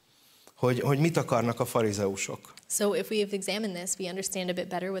értjük, hogy mit akarnak a farizeusok. So if we have examined this, we understand a bit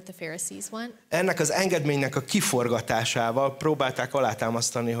better what the Pharisees want. Ennek az engedménynek a kiforgatásával próbálták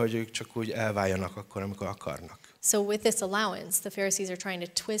alátámasztani, hogy ők csak úgy elváljanak akkor, amikor akarnak. So with this allowance, the Pharisees are trying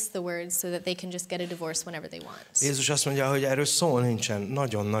to twist the words so that they can just get a divorce whenever they want. Jézus azt mondja, hogy erről szó nincsen,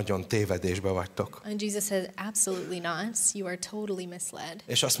 nagyon-nagyon tévedésbe vagytok. And Jesus says, absolutely not. You are totally misled.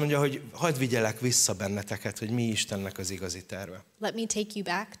 És azt mondja, hogy hadd vigyelek vissza benneteket, hogy mi Istennek az igazi terve. Let me take you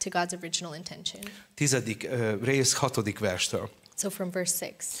back to God's original intention. 10. rész 6. verstől. So from verse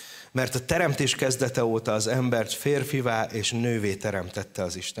 6. Mert a teremtés kezdete óta az embert férfivá és nővé teremtette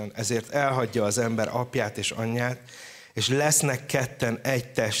az Isten. Ezért elhagyja az ember apját és anyját, és lesznek ketten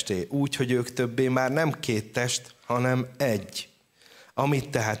egy testé, úgy, hogy ők többé már nem két test, hanem egy. Amit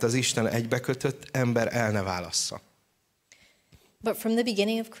tehát az Isten egybekötött, ember el ne válassza. But from the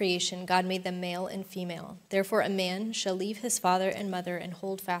beginning of creation, God made them male and female. Therefore a man shall leave his father and mother and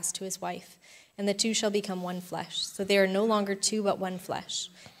hold fast to his wife, and the two shall become one flesh. So they are no longer two, but one flesh.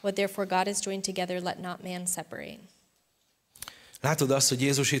 What therefore God has joined together, let not man separate. Látod azt, hogy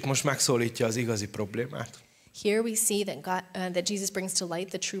Jézus itt most megszólítja az igazi problémát? Here we see that Jesus brings to light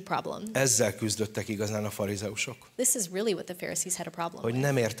the true problem. Ezzel küzdöttek igazán a farizeusok. This is really what the Pharisees had a problem Hogy with.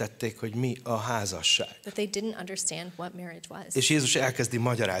 nem értették, hogy mi a házasság. That they didn't understand what marriage was. És Jézus elkezdi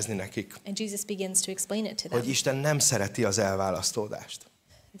magyarázni nekik, And Jesus begins to explain it to them. hogy Isten nem szereti az elválasztódást.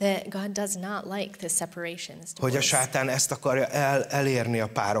 That God does not like the separation, this Hogy a divorce. sátán ezt akarja elérni a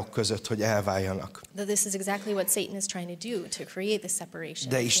párok között, hogy elváljanak. That this is exactly what Satan is trying to do, to create the separation.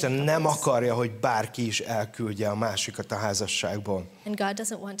 De Isten nem akarja, hogy bárki is elküldje a másikat a házasságból. And God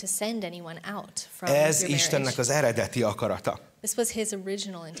doesn't want to send anyone out from Ez your Istennek marriage. az eredeti akarata. This was His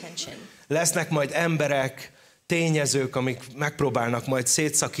original intention. Lesznek majd emberek, tényezők, amik megpróbálnak majd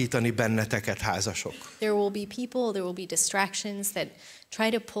szétszakítani benneteket, házasok. There will be people, there will be distractions that try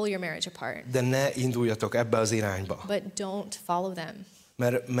to pull your marriage apart. De ne induljatok ebbe az irányba. But don't follow them.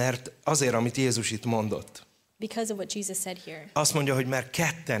 Mert azért, amit Jézus itt mondott. Because of what Jesus said here. Azt mondja, hogy mert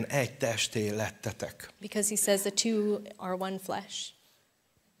ketten egy testé lettetek. Because He says the two are one flesh.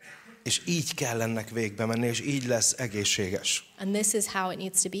 És így kell ennek végbe menni, és így lesz egészséges. And this is how it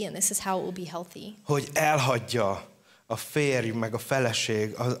needs to be, and this is how it will be healthy. Hogy elhagyja a férj meg a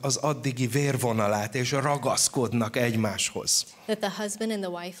feleség az addigi vérvonalát, és ragaszkodnak egymáshoz. That the husband and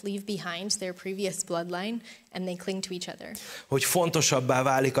the wife leave behind their previous bloodline and they cling to each other. Hogy fontosabbá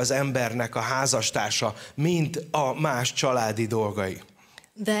válik az embernek a házastársa, mint a más családi dolgai.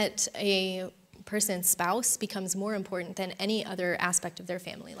 That a person's spouse becomes more important than any other aspect of their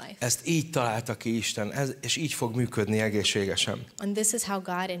family life. Ezt így találta ki Isten, és így fog működni egészségesen. And this is how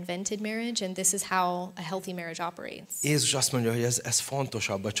God invented marriage, and this is how a healthy marriage operates. Jézus azt mondja, hogy ez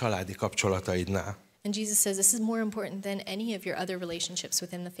fontosabb a családi kapcsolataidnál. And Jesus says this is more important than any of your other relationships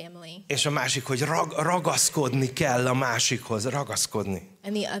within the family. És a másik, hogy ragaszkodni kell a másikhoz, ragaszkodni.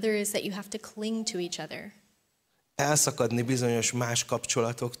 And the other is that you have to cling to each other. Elszakadni bizonyos más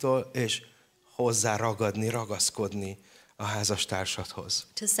kapcsolatoktól, és hozzá ragadni, ragaszkodni a házastársadhoz.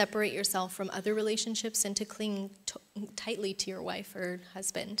 To separate yourself from other relationships and to cling tightly to your wife or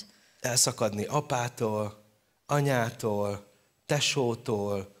husband. Elszakadni apától, anyától,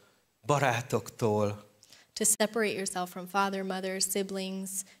 tesótól, barátoktól. To separate yourself from father, mother, siblings,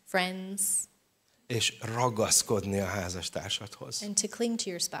 friends. És ragaszkodni a házastársadhoz. And to cling to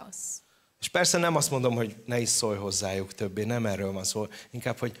your spouse. És persze nem azt mondom, hogy ne is szólj hozzájuk többé, nem erről van szó,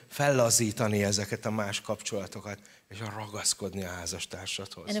 inkább, hogy fellazítani ezeket a más kapcsolatokat, és ragaszkodni a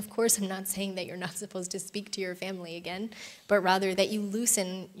házastársathoz. And of course, I'm not saying that you're not supposed to speak to your family again, but rather that you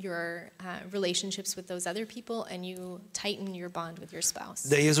loosen your relationships with those other people and you tighten your bond with your spouse.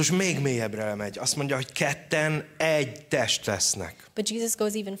 De Jézus még mélyebbre megy. Azt mondja, hogy ketten egy test lesznek. But Jesus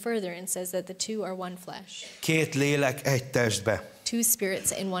goes even further and says that the two are one flesh. Két lélek egy testbe. Two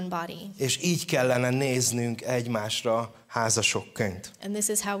spirits in one body. És így kellene néznünk egymásra házasokként. And this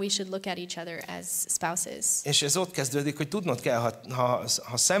is how we should look at each other as spouses. És ez ott kezdődik, hogy tudnod kell,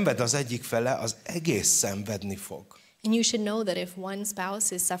 ha szenved az egyik fele, az egész szenvedni fog. And you should know that if one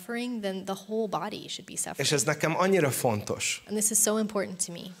spouse is suffering, then the whole body should be suffering. És ez nekem annyira fontos, And this is so important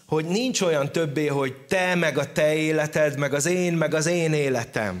to me. hogy nincs olyan többé, hogy te, meg a te életed, meg az én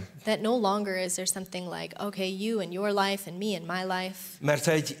életem. That no longer is there something like, okay, you and your life and me and my life. Mert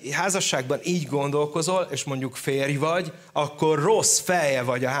ha egy házasságban így gondolkozol, és mondjuk férj vagy, akkor rossz feje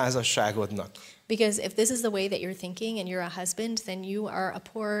vagy a házasságodnak. Because if this is the way that you're thinking and you're a husband, then you are a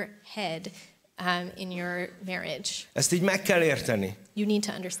poor head in your marriage. Ezt így meg kell érteni. You need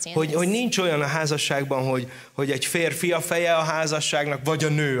to understand Hogy this. nincs olyan a házasságban, hogy egy férfi a feje a házasságnak, vagy a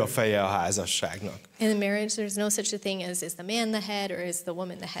nő a feje a házasságnak. In the marriage, there's no such a thing as is the man the head or is the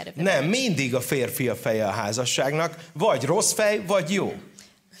woman the head of the Nem, marriage. mindig a férfi a feje a házasságnak, vagy rossz fej, vagy jó.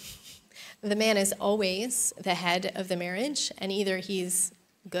 The man is always the head of the marriage, and either he's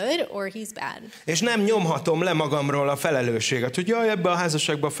good or he's bad. És nem nyomhatom le magamról a felelősséget, hogy jaj, ebbe a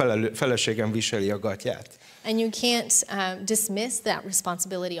házasságban feleségem viseli a gatyát. And you can't dismiss that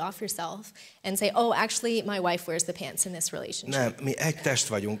responsibility off yourself and say, oh, actually, my wife wears the pants in this relationship. Nem, mi egy test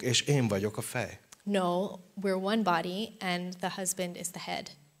vagyunk, és én vagyok a fej. No, we're one body, and the husband is the head.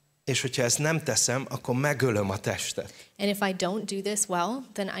 És hogyha ezt nem teszem, akkor megölöm a testet. And if I don't do this well,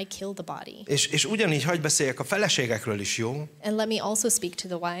 then I kill the body. És ugyanígy hadd beszéljek a feleségekről is, jó? And let me also speak to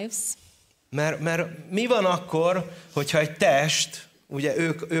the wives. Mert mi van akkor, hogyha egy test, ugye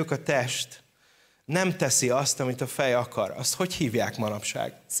ők a test, nem teszi azt, amit a fej akar? Azt hogy hívják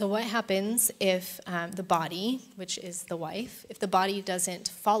manapság? So what happens if the body, which is the wife, if the body doesn't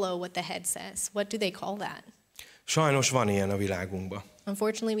follow what the head says? What do they call that? Sajnos van ilyen a világunkban.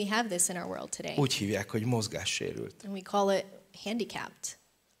 Unfortunately, we have this in our world today. Úgy hívják, hogy mozgássérült. And we call it handicapped.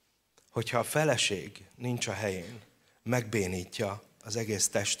 Hogyha a feleség nincs a helyén, megbénítja az egész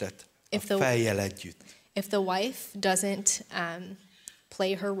testet a fejjel együtt. If the wife doesn't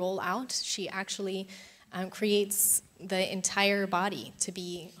play her role out, she actually creates the entire body to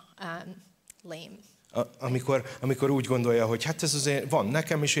be lame. Amikor úgy gondolja, hogy hát ez azért van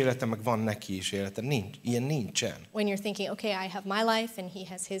nekem is életem, meg van neki is élete. Ilyen nincsen. When you're thinking, okay, I have my life and he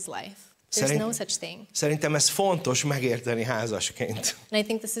has his life. There's no such thing. Szerintem ez fontos megérteni házasként. And I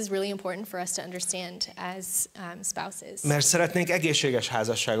think this is really important for us to understand as spouses. Mert szeretnénk egészséges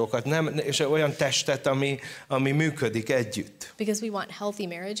házasságokat, nem, és olyan testet, ami működik együtt. Because we want healthy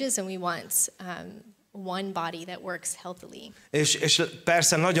marriages and we want one body that works healthily. És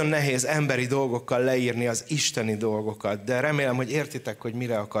persze nagyon nehéz emberi dolgokkal leírni az isteni dolgokat, de remélem, hogy értitek, hogy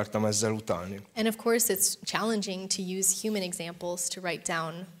mire akartam ezzel utalni. And of course it's challenging to use human examples to write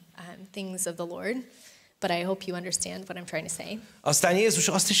down things of the Lord, but I hope you understand what I'm trying to say. Aztán Jézus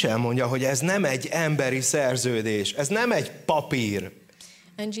azt is elmondja, hogy ez nem egy emberi szerződés, ez nem egy papír.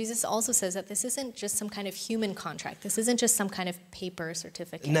 And Jesus also says that this isn't just some kind of human contract. This isn't just some kind of paper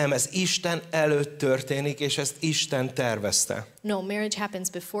certificate. Nem, ez Isten előtt történik, és ezt Isten tervezte. No, marriage happens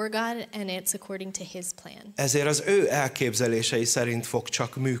before God, and it's according to His plan. Ezért az ő elképzelései szerint fog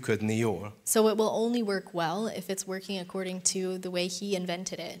csak működni jól. So it will only work well if it's working according to the way He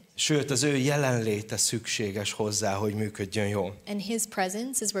invented it. Sőt, az ő jelenléte szükséges hozzá, hogy működjön jól. And His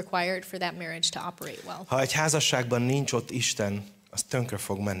presence is required for that marriage to operate well. Ha egy házasságban nincs ott Isten, az tönkre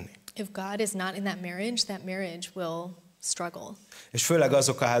fog menni. If God is not in that marriage will struggle. És főleg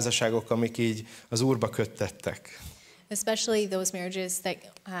azok a házasságok, amik így az Úrba köttettek. Especially those marriages that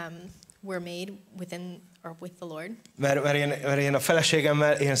were made within or with the Lord. Mert én a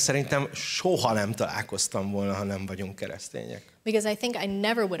feleségemmel én szerintem soha nem találkoztam volna, ha nem vagyunk keresztények. Because I think I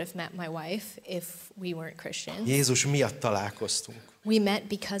never would have met my wife if we weren't Christians. Jézus miatt találkoztunk. We met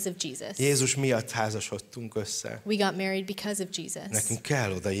because of Jesus. Jézus miatt házasodtunk össze. We got married because of Jesus. Nekünk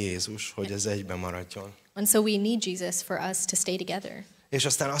kell oda Jézus, hogy ez egyben maradjon. And so we need Jesus for us to stay together. És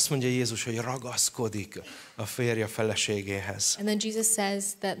aztán azt mondja Jézus, hogy ragaszkodik a férje feleségéhez. And then Jesus says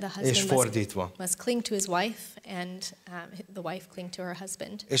that the És husband fordítva. must cling to his wife and the wife cling to her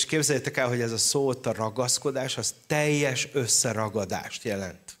husband. És képzeljétek el, hogy ez a szó, a ragaszkodás, az teljes összeragadást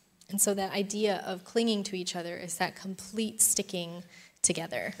jelent. And so that idea of clinging to each other is that complete sticking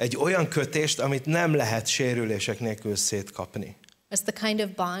together. Egy olyan kötést, amit nem lehet sérülések nélkül szétkapni. It's the kind of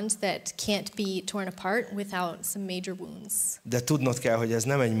bond that can't be torn apart without some major wounds. De tudnod kell, hogy ez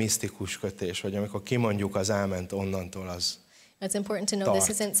nem egy misztikus kötés, hogy amikor kimondjuk az áment, onnantól az. It's important to know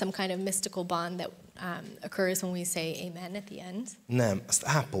this isn't some kind of mystical bond that occurs when we say amen at the end. Nem, azt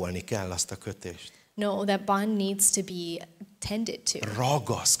ápolni kell, azt a kötést. No, that bond needs to be tended to.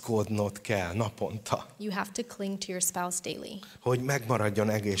 Ragaszkodnod kell naponta. You have to cling to your spouse daily. Hogy megmaradjon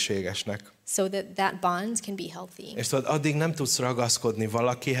egészségesnek. So that bond can be healthy. És tudod, addig nem tudsz ragaszkodni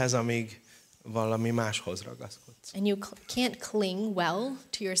valakihez, amíg valami máshoz ragaszkodsz. And you can't cling well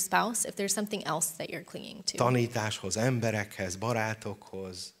to your spouse if there's something else that you're clinging to. Tanításhoz, emberekhez,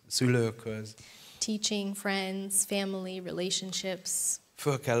 barátokhoz, szülőkhöz. Teaching, friends, family, relationships.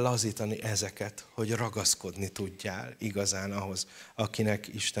 Föl kell lazítani ezeket, hogy ragaszkodni tudjál igazán ahhoz, akinek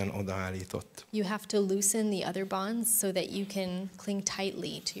Isten odaállított. You have to loosen the other bonds so that you can cling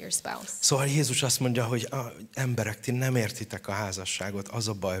tightly to your spouse. Szóval Jézus azt mondja, hogy emberek, ti nem értitek a házasságot, az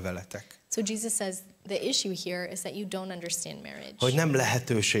a baj veletek. So Jesus says the issue here is that you don't understand marriage. Hogy nem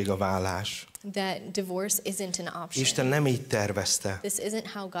lehetőség a vállás. That divorce isn't an option. Isten nem így tervezte. This isn't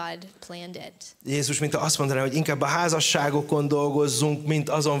how God planned it. Jézus mint azt mondaná, hogy inkább a házasságokon dolgozzunk, mint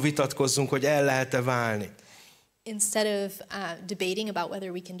azon vitatkozzunk, hogy el lehet-e válni. Instead of debating about whether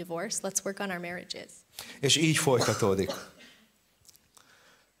we can divorce, let's work on our marriages. És így folytatódik.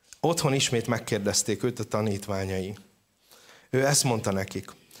 Otthon ismét megkérdezték őt a tanítványai. Ő ezt mondta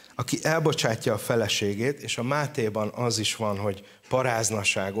nekik. Aki elbocsátja a feleségét, és a Mátéban az is van, hogy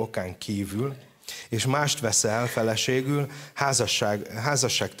paráznaság okán kívül, és mást vesz el feleségül,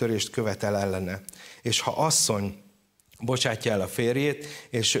 házasságtörést követel ellene. És ha asszony bocsátja el a férjét,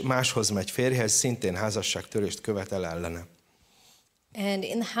 és máshoz megy férjhez, szintén házasságtörést követel ellene. And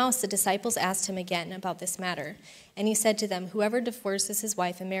in the house, the disciples asked him again about this matter. And he said to them, whoever divorces his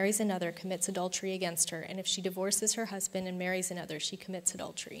wife and marries another commits adultery against her. And if she divorces her husband and marries another, she commits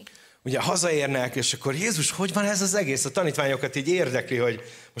adultery. Ugye hazaérnek, és akkor Jézus, hogy van ez az egész? A tanítványokat így érdekli, hogy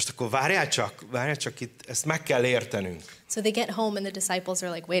most akkor várjál csak itt, ezt meg kell értenünk. So they get home and the disciples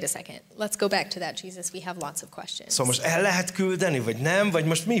are like, wait a second, let's go back to that, Jesus. We have lots of questions. Szóval most el lehet küldeni, vagy nem, vagy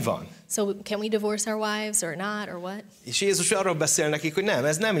most mi van? So can we divorce our wives or not, or what? És Jézus arról beszél nekik, hogy nem,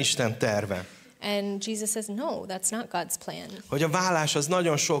 ez nem Isten terve. And Jesus says, no, that's not God's plan. Hogy a vállás az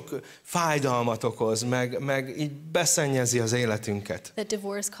nagyon sok fájdalmat okoz, meg így beszennyezi az életünket. That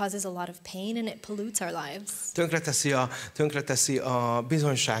divorce causes a lot of pain and it pollutes our lives. Tönkreteszi a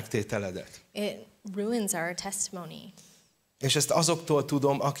bizonyságtételedet. It ruins our testimony. És ezt azoktól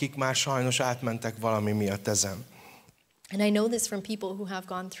tudom, akik már sajnos átmentek valami miatt ezen. And I know this from people who have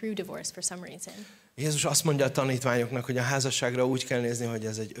gone through divorce for some reason. Jézus azt mondja a tanítványoknak, hogy a házasságra úgy kell nézni, hogy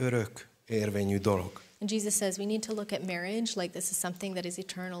ez egy örök érvényű dolog. And Jesus says we need to look at marriage like this is something that is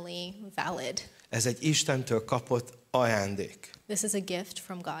eternally valid. Ez egy Istentől kapott ajándék. This is a gift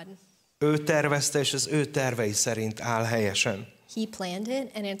from God. Ő tervezte, és az ő tervei szerint áll helyesen. He planned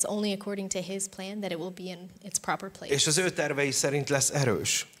it, and it's only according to his plan that it will be in its proper place. És az ő tervei szerint lesz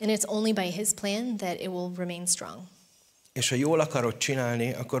erős. And it's only by his plan that it will remain strong. És ha jól akarod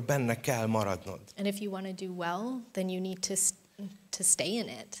csinálni, akkor benne kell maradnod. And if you want to do well, then you need to stay in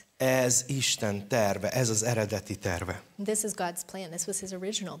it. Ez Isten terve, ez az eredeti terve. This is God's plan. This was his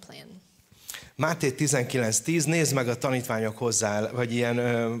original plan. Máté 19:10, nézd meg a tanítványok hozzá, vagy ilyen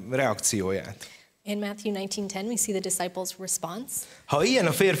reakcióját. In Matthew 19:10, we see the disciples' response. Ha ilyen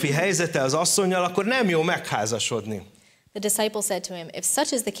a férfi helyzete az asszonnyal, akkor nem jó megházasodni. The disciple said to him, if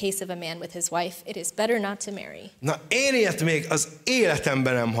such is the case of a man with his wife, it is better not to marry. Na, én ilyet még az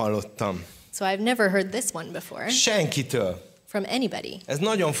életemben nem hallottam. So I've never heard this one before. Senkitől. From anybody. Ez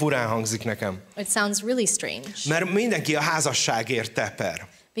nagyon furán hangzik nekem. It sounds really strange. Mert mindenki a házasságért teper.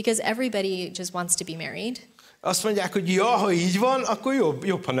 Because everybody just wants to be married. Azt mondják, hogy ja, ha így van, akkor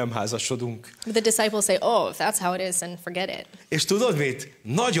jobb, ha nem házasodunk. But the disciples say, oh, if that's how it is, then forget it. És tudod mit?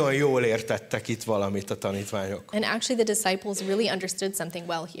 Nagyon jól értettek itt valamit a tanítványok. And actually the disciples really understood something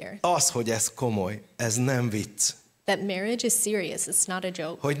well here. Az, hogy ez komoly, ez nem vicc. That marriage is serious, it's not a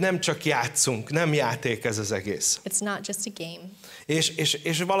joke. Hogy nem csak játszunk, nem játék ez az egész. It's not just a game.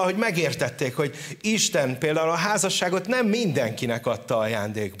 És valahogy megértették, hogy Isten például a házasságot nem mindenkinek adta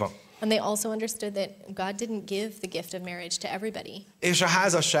ajándékba. And they also understood that God didn't give the gift of marriage to everybody. És a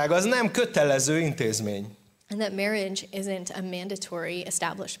házasság az nem kötelező intézmény. And that marriage isn't a mandatory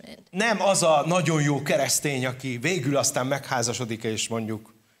establishment. Nem az a nagyon jó keresztény, aki végül aztán megházasodik, és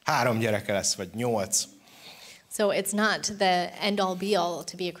mondjuk 3 gyereke lesz, vagy 8. So it's not the end-all be-all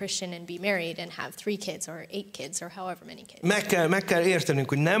to be a Christian and be married and have 3 kids or 8 kids or however many kids. Meg kell értenünk,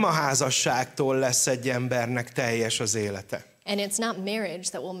 hogy nem a házasságtól lesz egy embernek teljes az élete. And it's not marriage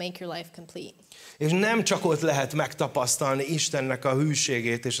that will make your life complete. És nem csak ott lehet megtapasztalni Istennek a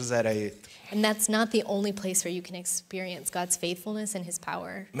hűségét és az erejét. And that's not the only place where you can experience God's faithfulness and his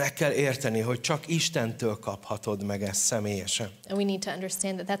power. Meg kell érteni, hogy csak Istentől kaphatod meg ezt személyesen. And we need to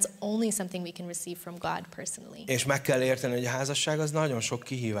understand that that's only something we can receive from God personally. És meg kell érteni, hogy a házasság az nagyon sok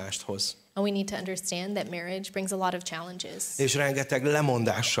kihívást hoz. And we need to understand that marriage brings a lot of challenges. És rengeteg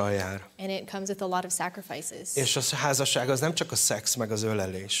lemondással jár. And it comes with a lot of sacrifices. És a házasság az nem csak a szex meg az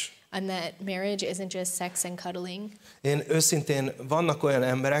ölelés. And that marriage isn't just sex and cuddling. Én őszintén, vannak olyan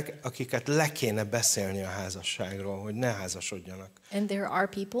emberek, akiket le kéne beszélni a házasságról, hogy ne házasodjanak. And there are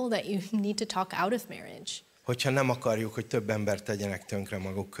people that you need to talk out of marriage. Hogyha nem akarjuk, hogy több embert tegyenek tönkre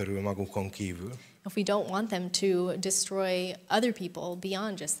maguk körül, magukon kívül. If we don't want them to destroy other people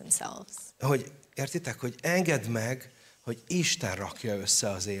beyond just themselves. Hogy értitek, hogy engedd meg, hogy Isten rakja össze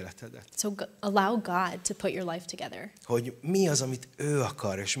az életedet. So allow God to put your life together. Hogy mi az, amit ő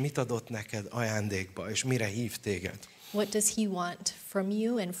akar, és mit adott neked ajándékba, és mire hív téged. What does he want from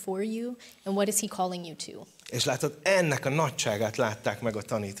you and for you, and what is he calling you to? És látod, ennek a nagyságát látták meg a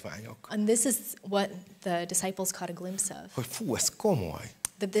tanítványok. And this is what the disciples caught a glimpse of. Hogy fú, ez komoly.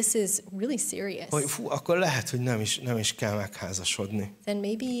 That this is really serious. Hogy fú, akkor lehet, hogy nem is kell megházasodni. Then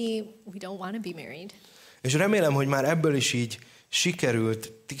maybe we don't want to be married. És remélem, hogy már ebből is így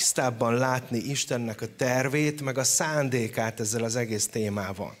sikerült tisztábban látni Istennek a tervét, meg a szándékát ezzel az egész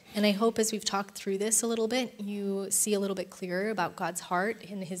témával. And I hope as we've talked through this a little bit, you see a little bit clearer about God's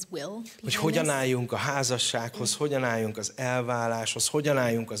heart and his will. Hogy hogyan álljunk a házassághoz, hogyan álljunk az elváláshoz, hogyan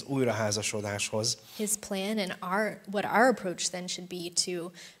álljunk az újraházasodáshoz. His plan and what our approach then should be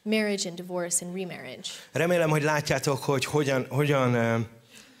to marriage and divorce and remarriage. Remélem, hogy látjátok, hogy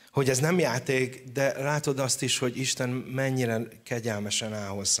hogy ez nem játék, de látod azt is, hogy Isten mennyire kegyelmesen áll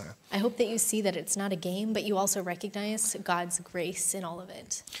hozzá. I hope that you see that it's not a game, but you also recognize God's grace in all of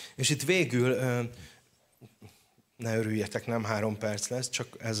it. És itt végül, ne örüljetek, nem 3 perc lesz, csak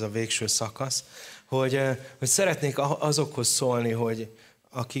ez a végső szakasz, hogy szeretnék azokhoz szólni, hogy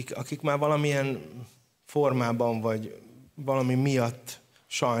akik már valamilyen formában, vagy valami miatt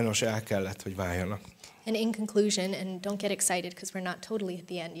sajnos el kellett, hogy váljanak. And in conclusion, and don't get excited because we're not totally at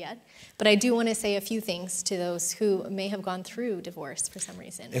the end yet, but I do want to say a few things to those who may have gone through divorce for some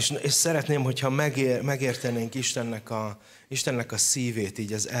reason. És szeretném, hogyha megértenénk Istennek a szívét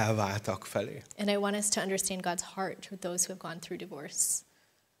így az elváltak felé. And I want us to understand God's heart with those who have gone through divorce.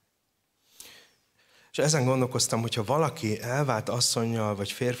 És ezen gondolkoztam, hogyha valaki elvált asszonnyal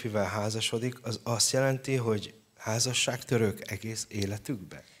vagy férfivel házasodik, az azt jelenti, hogy házasságtörők egész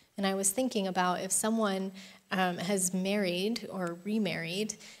életükben. And I was thinking about if someone has married or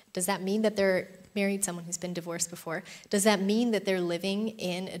remarried, does that mean that they're married someone who's been divorced before? Does that mean that they're living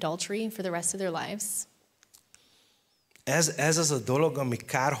in adultery for the rest of their lives? Ez az a dolog, ami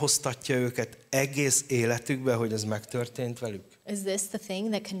kárhoztatja őket egész életükben, hogy ez megtörtént velük? Is this the thing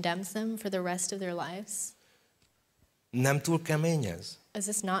that condemns them for the rest of their lives? Nem túl kemény ez? Is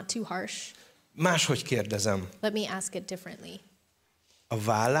this not too harsh? Máshogy kérdezem. Let me ask it differently. A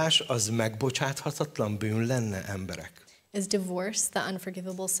vállás az megbocsáthatatlan bűn lenne, emberek? Is divorce the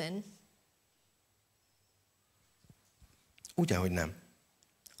unforgivable sin? Ugye, hogy nem.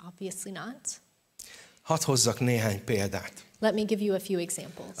 Obviously not. Hadd hozzak néhány példát. Let me give you a few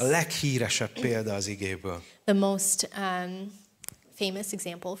examples. A leghíresebb példa az igéből. The most famous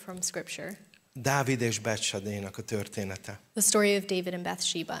example from Scripture. Dávid és Betsadénak a története. The story of David and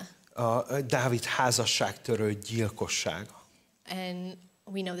Bathsheba. A Dávid házasságtörő gyilkossága. And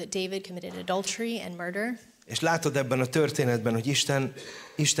we know that David committed adultery and murder. És látod ebben a történetben, hogy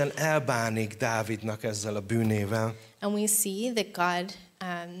Isten elbánik Dávidnak ezzel a bűnével. And we see that God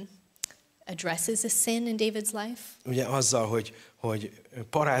addresses a sin in David's life. Ugye azzal, hogy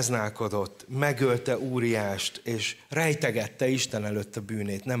paráználkodott, megölte Úriást, és rejtegette Isten előtt a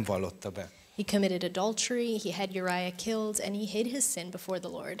bűnét, nem vallotta be. He committed adultery, he had Uriah killed, and he hid his sin before the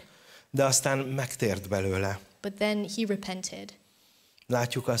Lord. De aztán megtért belőle. But then he repented.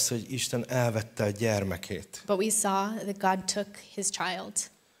 Látjuk azt, hogy Isten elvette a gyermekét. But we saw that God took his child.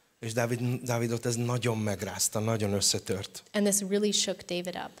 És Dávidot ez nagyon megrázta, nagyon összetört. And this really shook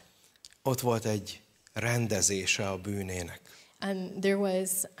David up. Ott volt egy rendezése a bűnének. There was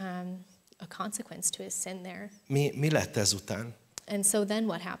a consequence to his sin there. Mi lett ezután? And so then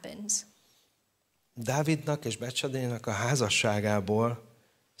what happened? Dávidnak és Betsadénak a házasságából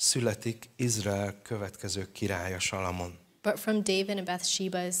születik Izrael következő királya, Salamon. But from David and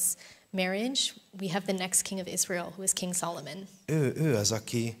Bathsheba's marriage, we have the next king of Israel, who is King Solomon. Ő az,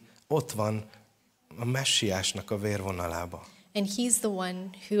 aki ott van a messiásnak a vérvonalába. And he's the one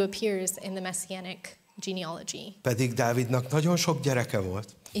who appears in the messianic genealogy. Pedig Dávidnak nagyon sok gyereke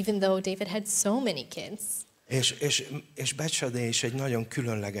volt. Even though David had so many kids. És Betsedé is egy nagyon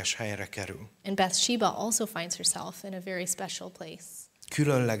különleges helyre kerül. And Bathsheba also finds herself in a very special place.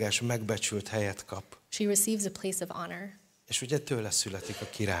 Különleges, megbecsült helyet kap. She receives a place of honor. És ugye tőle születik a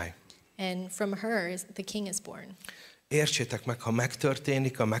király. And from her the king is born. Értsétek meg, ha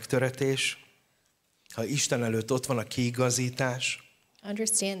megtörténik a megtöretés, ha Isten előtt ott van a kiigazítás,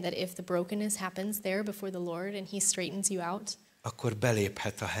 Understand that if the brokenness happens there before the Lord and he straightens you out, akkor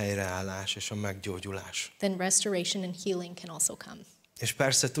beléphet a helyreállás és a meggyógyulás. then restoration and healing can also come. És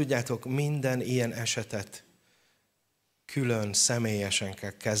persze tudjátok, minden ilyen esetet külön, személyesen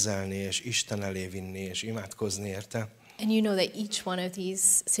kell kezelni, és Isten elé vinni, és imádkozni érte. And you know that each one of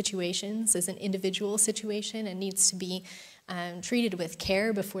these situations is an individual situation and needs to be treated with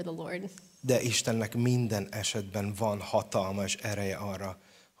care before the Lord. De Istennek minden esetben van hatalma és ereje arra,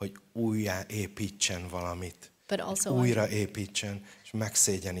 hogy újjáépítsen valamit. Újraépítsen, és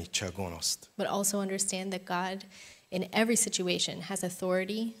megszégyenítse a gonoszt. But also understand that God in every situation has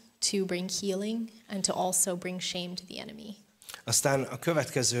authority to bring healing and to also bring shame to the enemy. Aztán a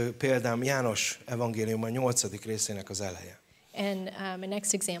következő példám János Evangéliuma 8. részének az eleje. And my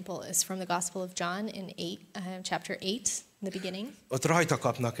next example is from the Gospel of John in chapter 8, in the beginning. Ott rajta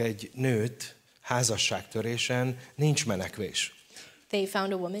kapnak egy nőt házasságtörésen, nincs menekvés. They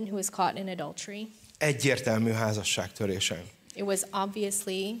found a woman who was caught in adultery. Egyértelmű házasságtörésen. It was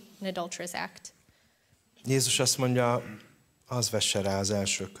obviously an adulterous act. Jézus azt mondja, az vesse rá az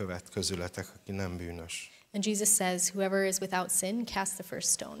első követ közületek, aki nem bűnös. And Jesus says, whoever is without sin, cast the first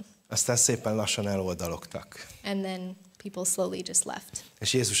stone. Aztán szépen lassan eloldalogtak. And then people slowly just left.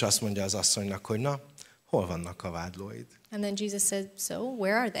 És Jézus azt mondja az asszonynak, hogy na, hol vannak a vádlóid? And then Jesus said, so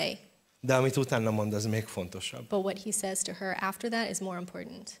where are they? De amit utána mond, az még fontosabb. But what he says to her after that is more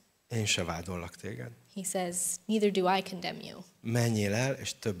important. Én se vádollak téged. He says, neither do I condemn you. Menjél el,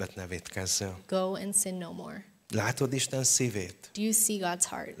 és többet ne vétkezzél. Go and sin no more. Látod Isten szívét? Do you see God's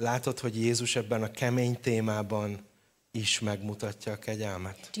heart? Látod, hogy Jézus ebben a kemény témában is megmutatja a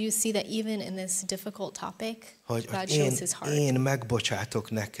kegyelmet? Do you see that even in this difficult topic, Hogy God shows his heart? én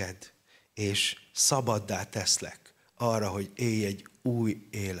megbocsátok neked, és szabaddá teszlek arra, hogy élj egy új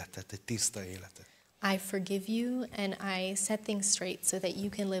életet, egy tiszta életet. I forgive you and I set things straight so that you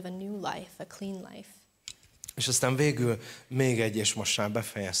can live a new life, a clean life. És aztán végül még egy, és most már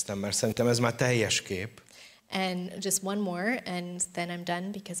befejeztem, mert szerintem ez már teljes kép. And just one more, and then I'm done,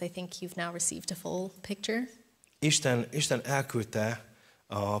 because I think you've now received a full picture. Isten elküldte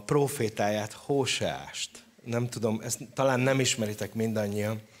a prófétáját, Hóseást. Nem tudom, ezt talán nem ismeritek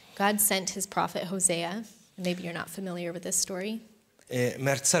mindannyian. God sent his prophet Hosea. Maybe you're not familiar with this story.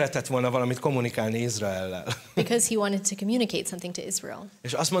 Mert szeretett volna valamit kommunikálni Izraellel. Because he wanted to communicate something to Israel.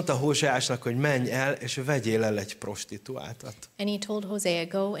 És azt mondta Hóseásnak, hogy menj el, és vegyél el egy prostituáltat. And he told Hosea,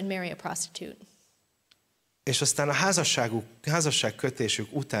 go and marry a prostitute. És aztán a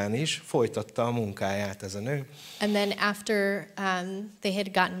házasságkötésük után is folytatta a munkáját ez a nő. And then after they had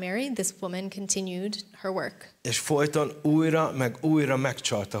gotten married, this woman continued her work. És folyton újra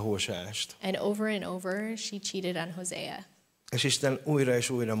megcsalta Hóseást. And over she cheated on Hosea. És Isten újra és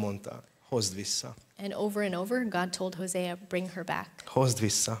újra mondta, hozd vissza. And over, God told Hosea, bring her back. Hozd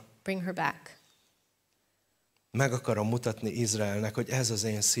vissza. Bring her back. Meg akarom mutatni Izraelnek, hogy ez az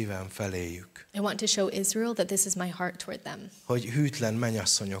én szívem feléjük. I want to show Israel that this is my heart toward them. Hogy hűtlen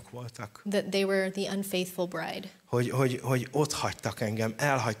mennyasszonyok voltak. That they were the unfaithful bride. Hogy ott hagytak engem,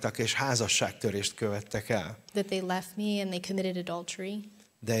 elhagytak és házasságtörést követtek el. That they left me and they committed adultery.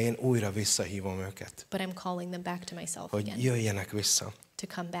 De én újra visszahívom őket. But I'm calling them back to myself hogy again. jöjjenek vissza. To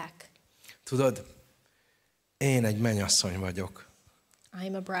come back. Tudod, én egy mennyasszony vagyok.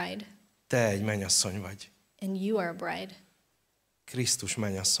 I'm a bride. Te egy mennyasszony vagy. And you are a bride. Krisztus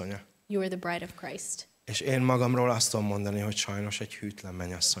mennyasszonya. You are the bride of Christ. És én magamról azt tudom mondani, hogy sajnos egy hűtlen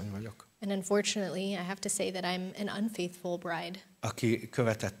mennyasszony vagyok. And unfortunately, I have to say that I'm an unfaithful bride. Aki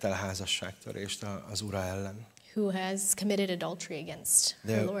követett el házasságtörést az Ura ellen. Who has committed adultery against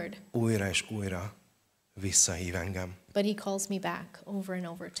the Lord. Újra és újra visszahív engem. But he calls me back over and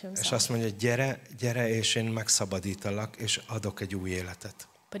over to himself. És azt mondja, gyere, és én megszabadítalak, és adok egy új életet.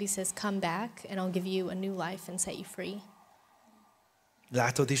 But he says, come back, and I'll give you a new life and set you free.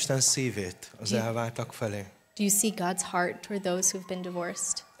 Látod Isten szívét az elváltak felé? Do you see God's heart toward those who've been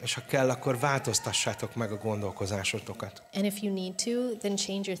divorced? És ha kell, akkor változtassátok meg a gondolkozásotokat. And if you need to, then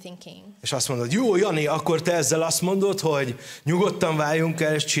change your thinking. És azt mondod, jó, Jani, akkor te ezzel azt mondod, hogy nyugodtan váljunk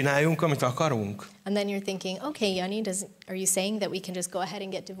el, és csináljunk, amit akarunk? And then you're thinking, okay, Yanni, are you saying that we can just go ahead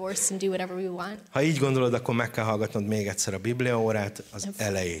and get divorced and do whatever we want? Ha így gondolod, akkor meg kell hallgatnod még egyszer a bibliaórát az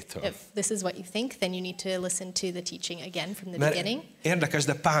elejétől. If this is what you think, then you need to listen to the teaching again from the Mert beginning. érdekes,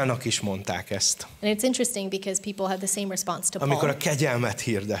 de Pálnak is mondták ezt. And it's interesting because people have the same response to Amikor a Paul kegyelmet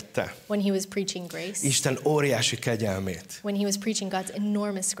hirdette. when he was preaching grace, Isten óriási kegyelmét, when he was preaching God's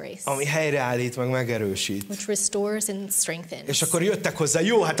enormous grace, ami helyreállít, meg megerősít. which restores and strengthens. És akkor jöttek hozzá,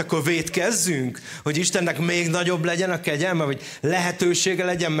 jó, hát akkor vétkezzünk, hogy Istennek még nagyobb legyen a kegyelme, vagy lehetősége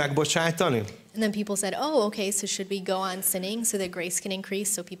legyen megbocsájtani. And then people said, oh, okay, so should we go on sinning so that grace can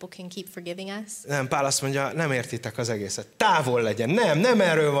increase so people can keep forgiving us? Nem, Pál azt mondja, nem értitek az egészet. Távol legyen. Nem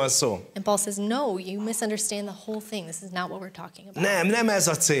erről van szó. And Paul says, no, you misunderstand the whole thing. This is not what we're talking about. Nem ez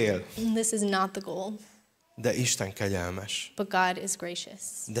a cél. This is not the goal. De Isten kegyelmes. But God is gracious.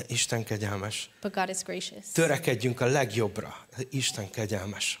 De Isten kegyelmes. But God is gracious. Törekedjünk a legjobbra. Isten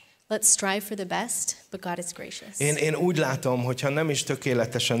kegyelmes. Let's strive for the best, but God is gracious. Én úgy látom, hogyha nem is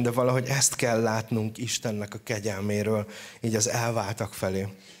tökéletesen, de valahogy ezt kell látnunk Istennek a kegyelméről, így az elváltak felé.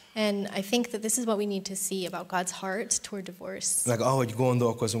 And I think that this is what we need to see about God's heart toward divorce. Meg ahogy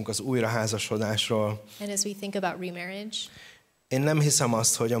gondolkozunk az újraházasodásról. And as we think about remarriage, Én nem hiszem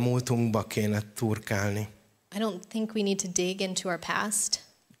azt, hogy a múltunkba kéne turkálni. I don't think we need to dig into our past,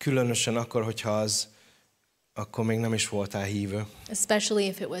 Különösen akkor, hogyha akkor még nem is voltál hívő. especially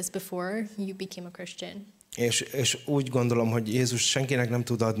if it was before you became a Christian. És úgy gondolom, hogy Jézus senkinek nem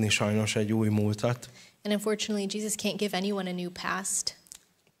tud adni sajnos egy új múltat, And unfortunately, Jesus can't give anyone a new past,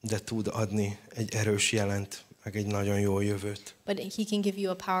 de tud adni egy erős jelent, meg egy nagyon jó jövőt. but he can give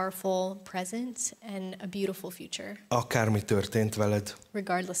you a powerful present and a beautiful future, Akármi történt veled.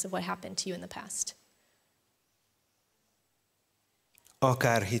 regardless of what happened to you in the past.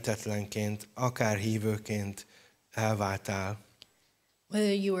 Akár hitetlenként, akár hívőként elváltál.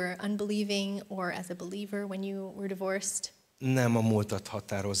 Whether you were unbelieving or as a believer when you were divorced, Nem a múltat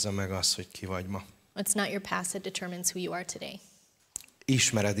határozza meg az, hogy ki vagy ma. it's not your past that determines who you are today.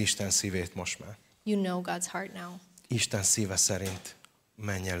 Ismered Isten szívét most már. You know God's heart now. Isten szíve szerint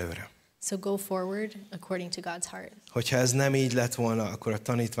menj előre. So go forward according to God's heart. Hogyha ez nem így lett volna, akkor a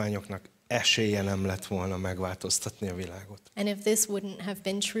tanítványoknak esélye nem lett volna megváltoztatni a világot. And if this wouldn't have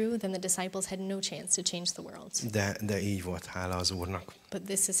been true, then the disciples had no chance to change the world. De így volt, hála az Úrnak. But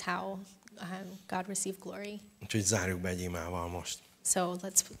this is how God received glory. Úgyhogy zárjuk be egy imával most. So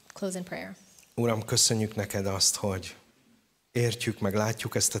let's close in prayer. Uram, köszönjük neked azt, hogy értjük, meg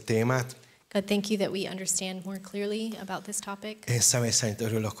látjuk ezt a témát. God, thank you that we understand more clearly about this topic. Én személy szerint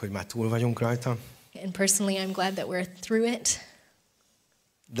örülök, hogy már túl vagyunk rajta. And personally, I'm glad that we're through it.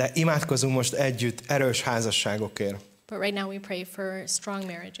 De imádkozunk most együtt erős házasságokért. But right now we pray for strong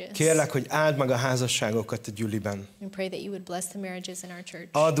marriages. Kérlek, hogy áld meg a házasságokat a gyüliben. We pray that you would bless the marriages in our church.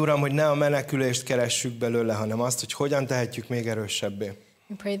 Add, Uram, hogy ne a menekülést keressük belőle, hanem azt, hogy hogyan tehetjük még erősebbé.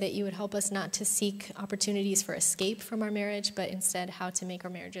 We pray that you would help us not to seek opportunities for escape from our marriage, but instead how to make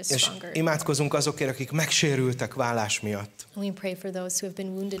our marriages És stronger. imádkozunk azokért, akik megsérültek válás miatt. And we pray for those who have been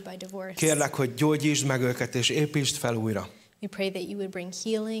wounded by divorce. Kérlek, hogy gyógyítsd meg őket, és építsd fel újra. We pray that you would bring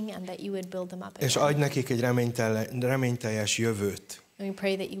healing and that you would build them up És again. adj nekik egy reményteljes jövőt. And we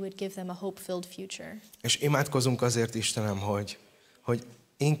pray that you would give them a hope-filled future. És imádkozunk azért, Istenem, hogy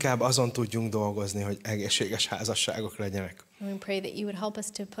inkább azon tudjunk dolgozni, hogy egészséges házasságok legyenek. And we pray that you would help us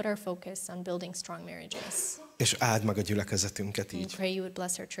to put our focus on building strong marriages. És áld meg a gyülekezetünket And we így. pray you would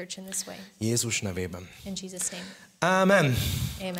bless our church in this way. Jézus nevében. In Jesus' name. Ámen. Amen.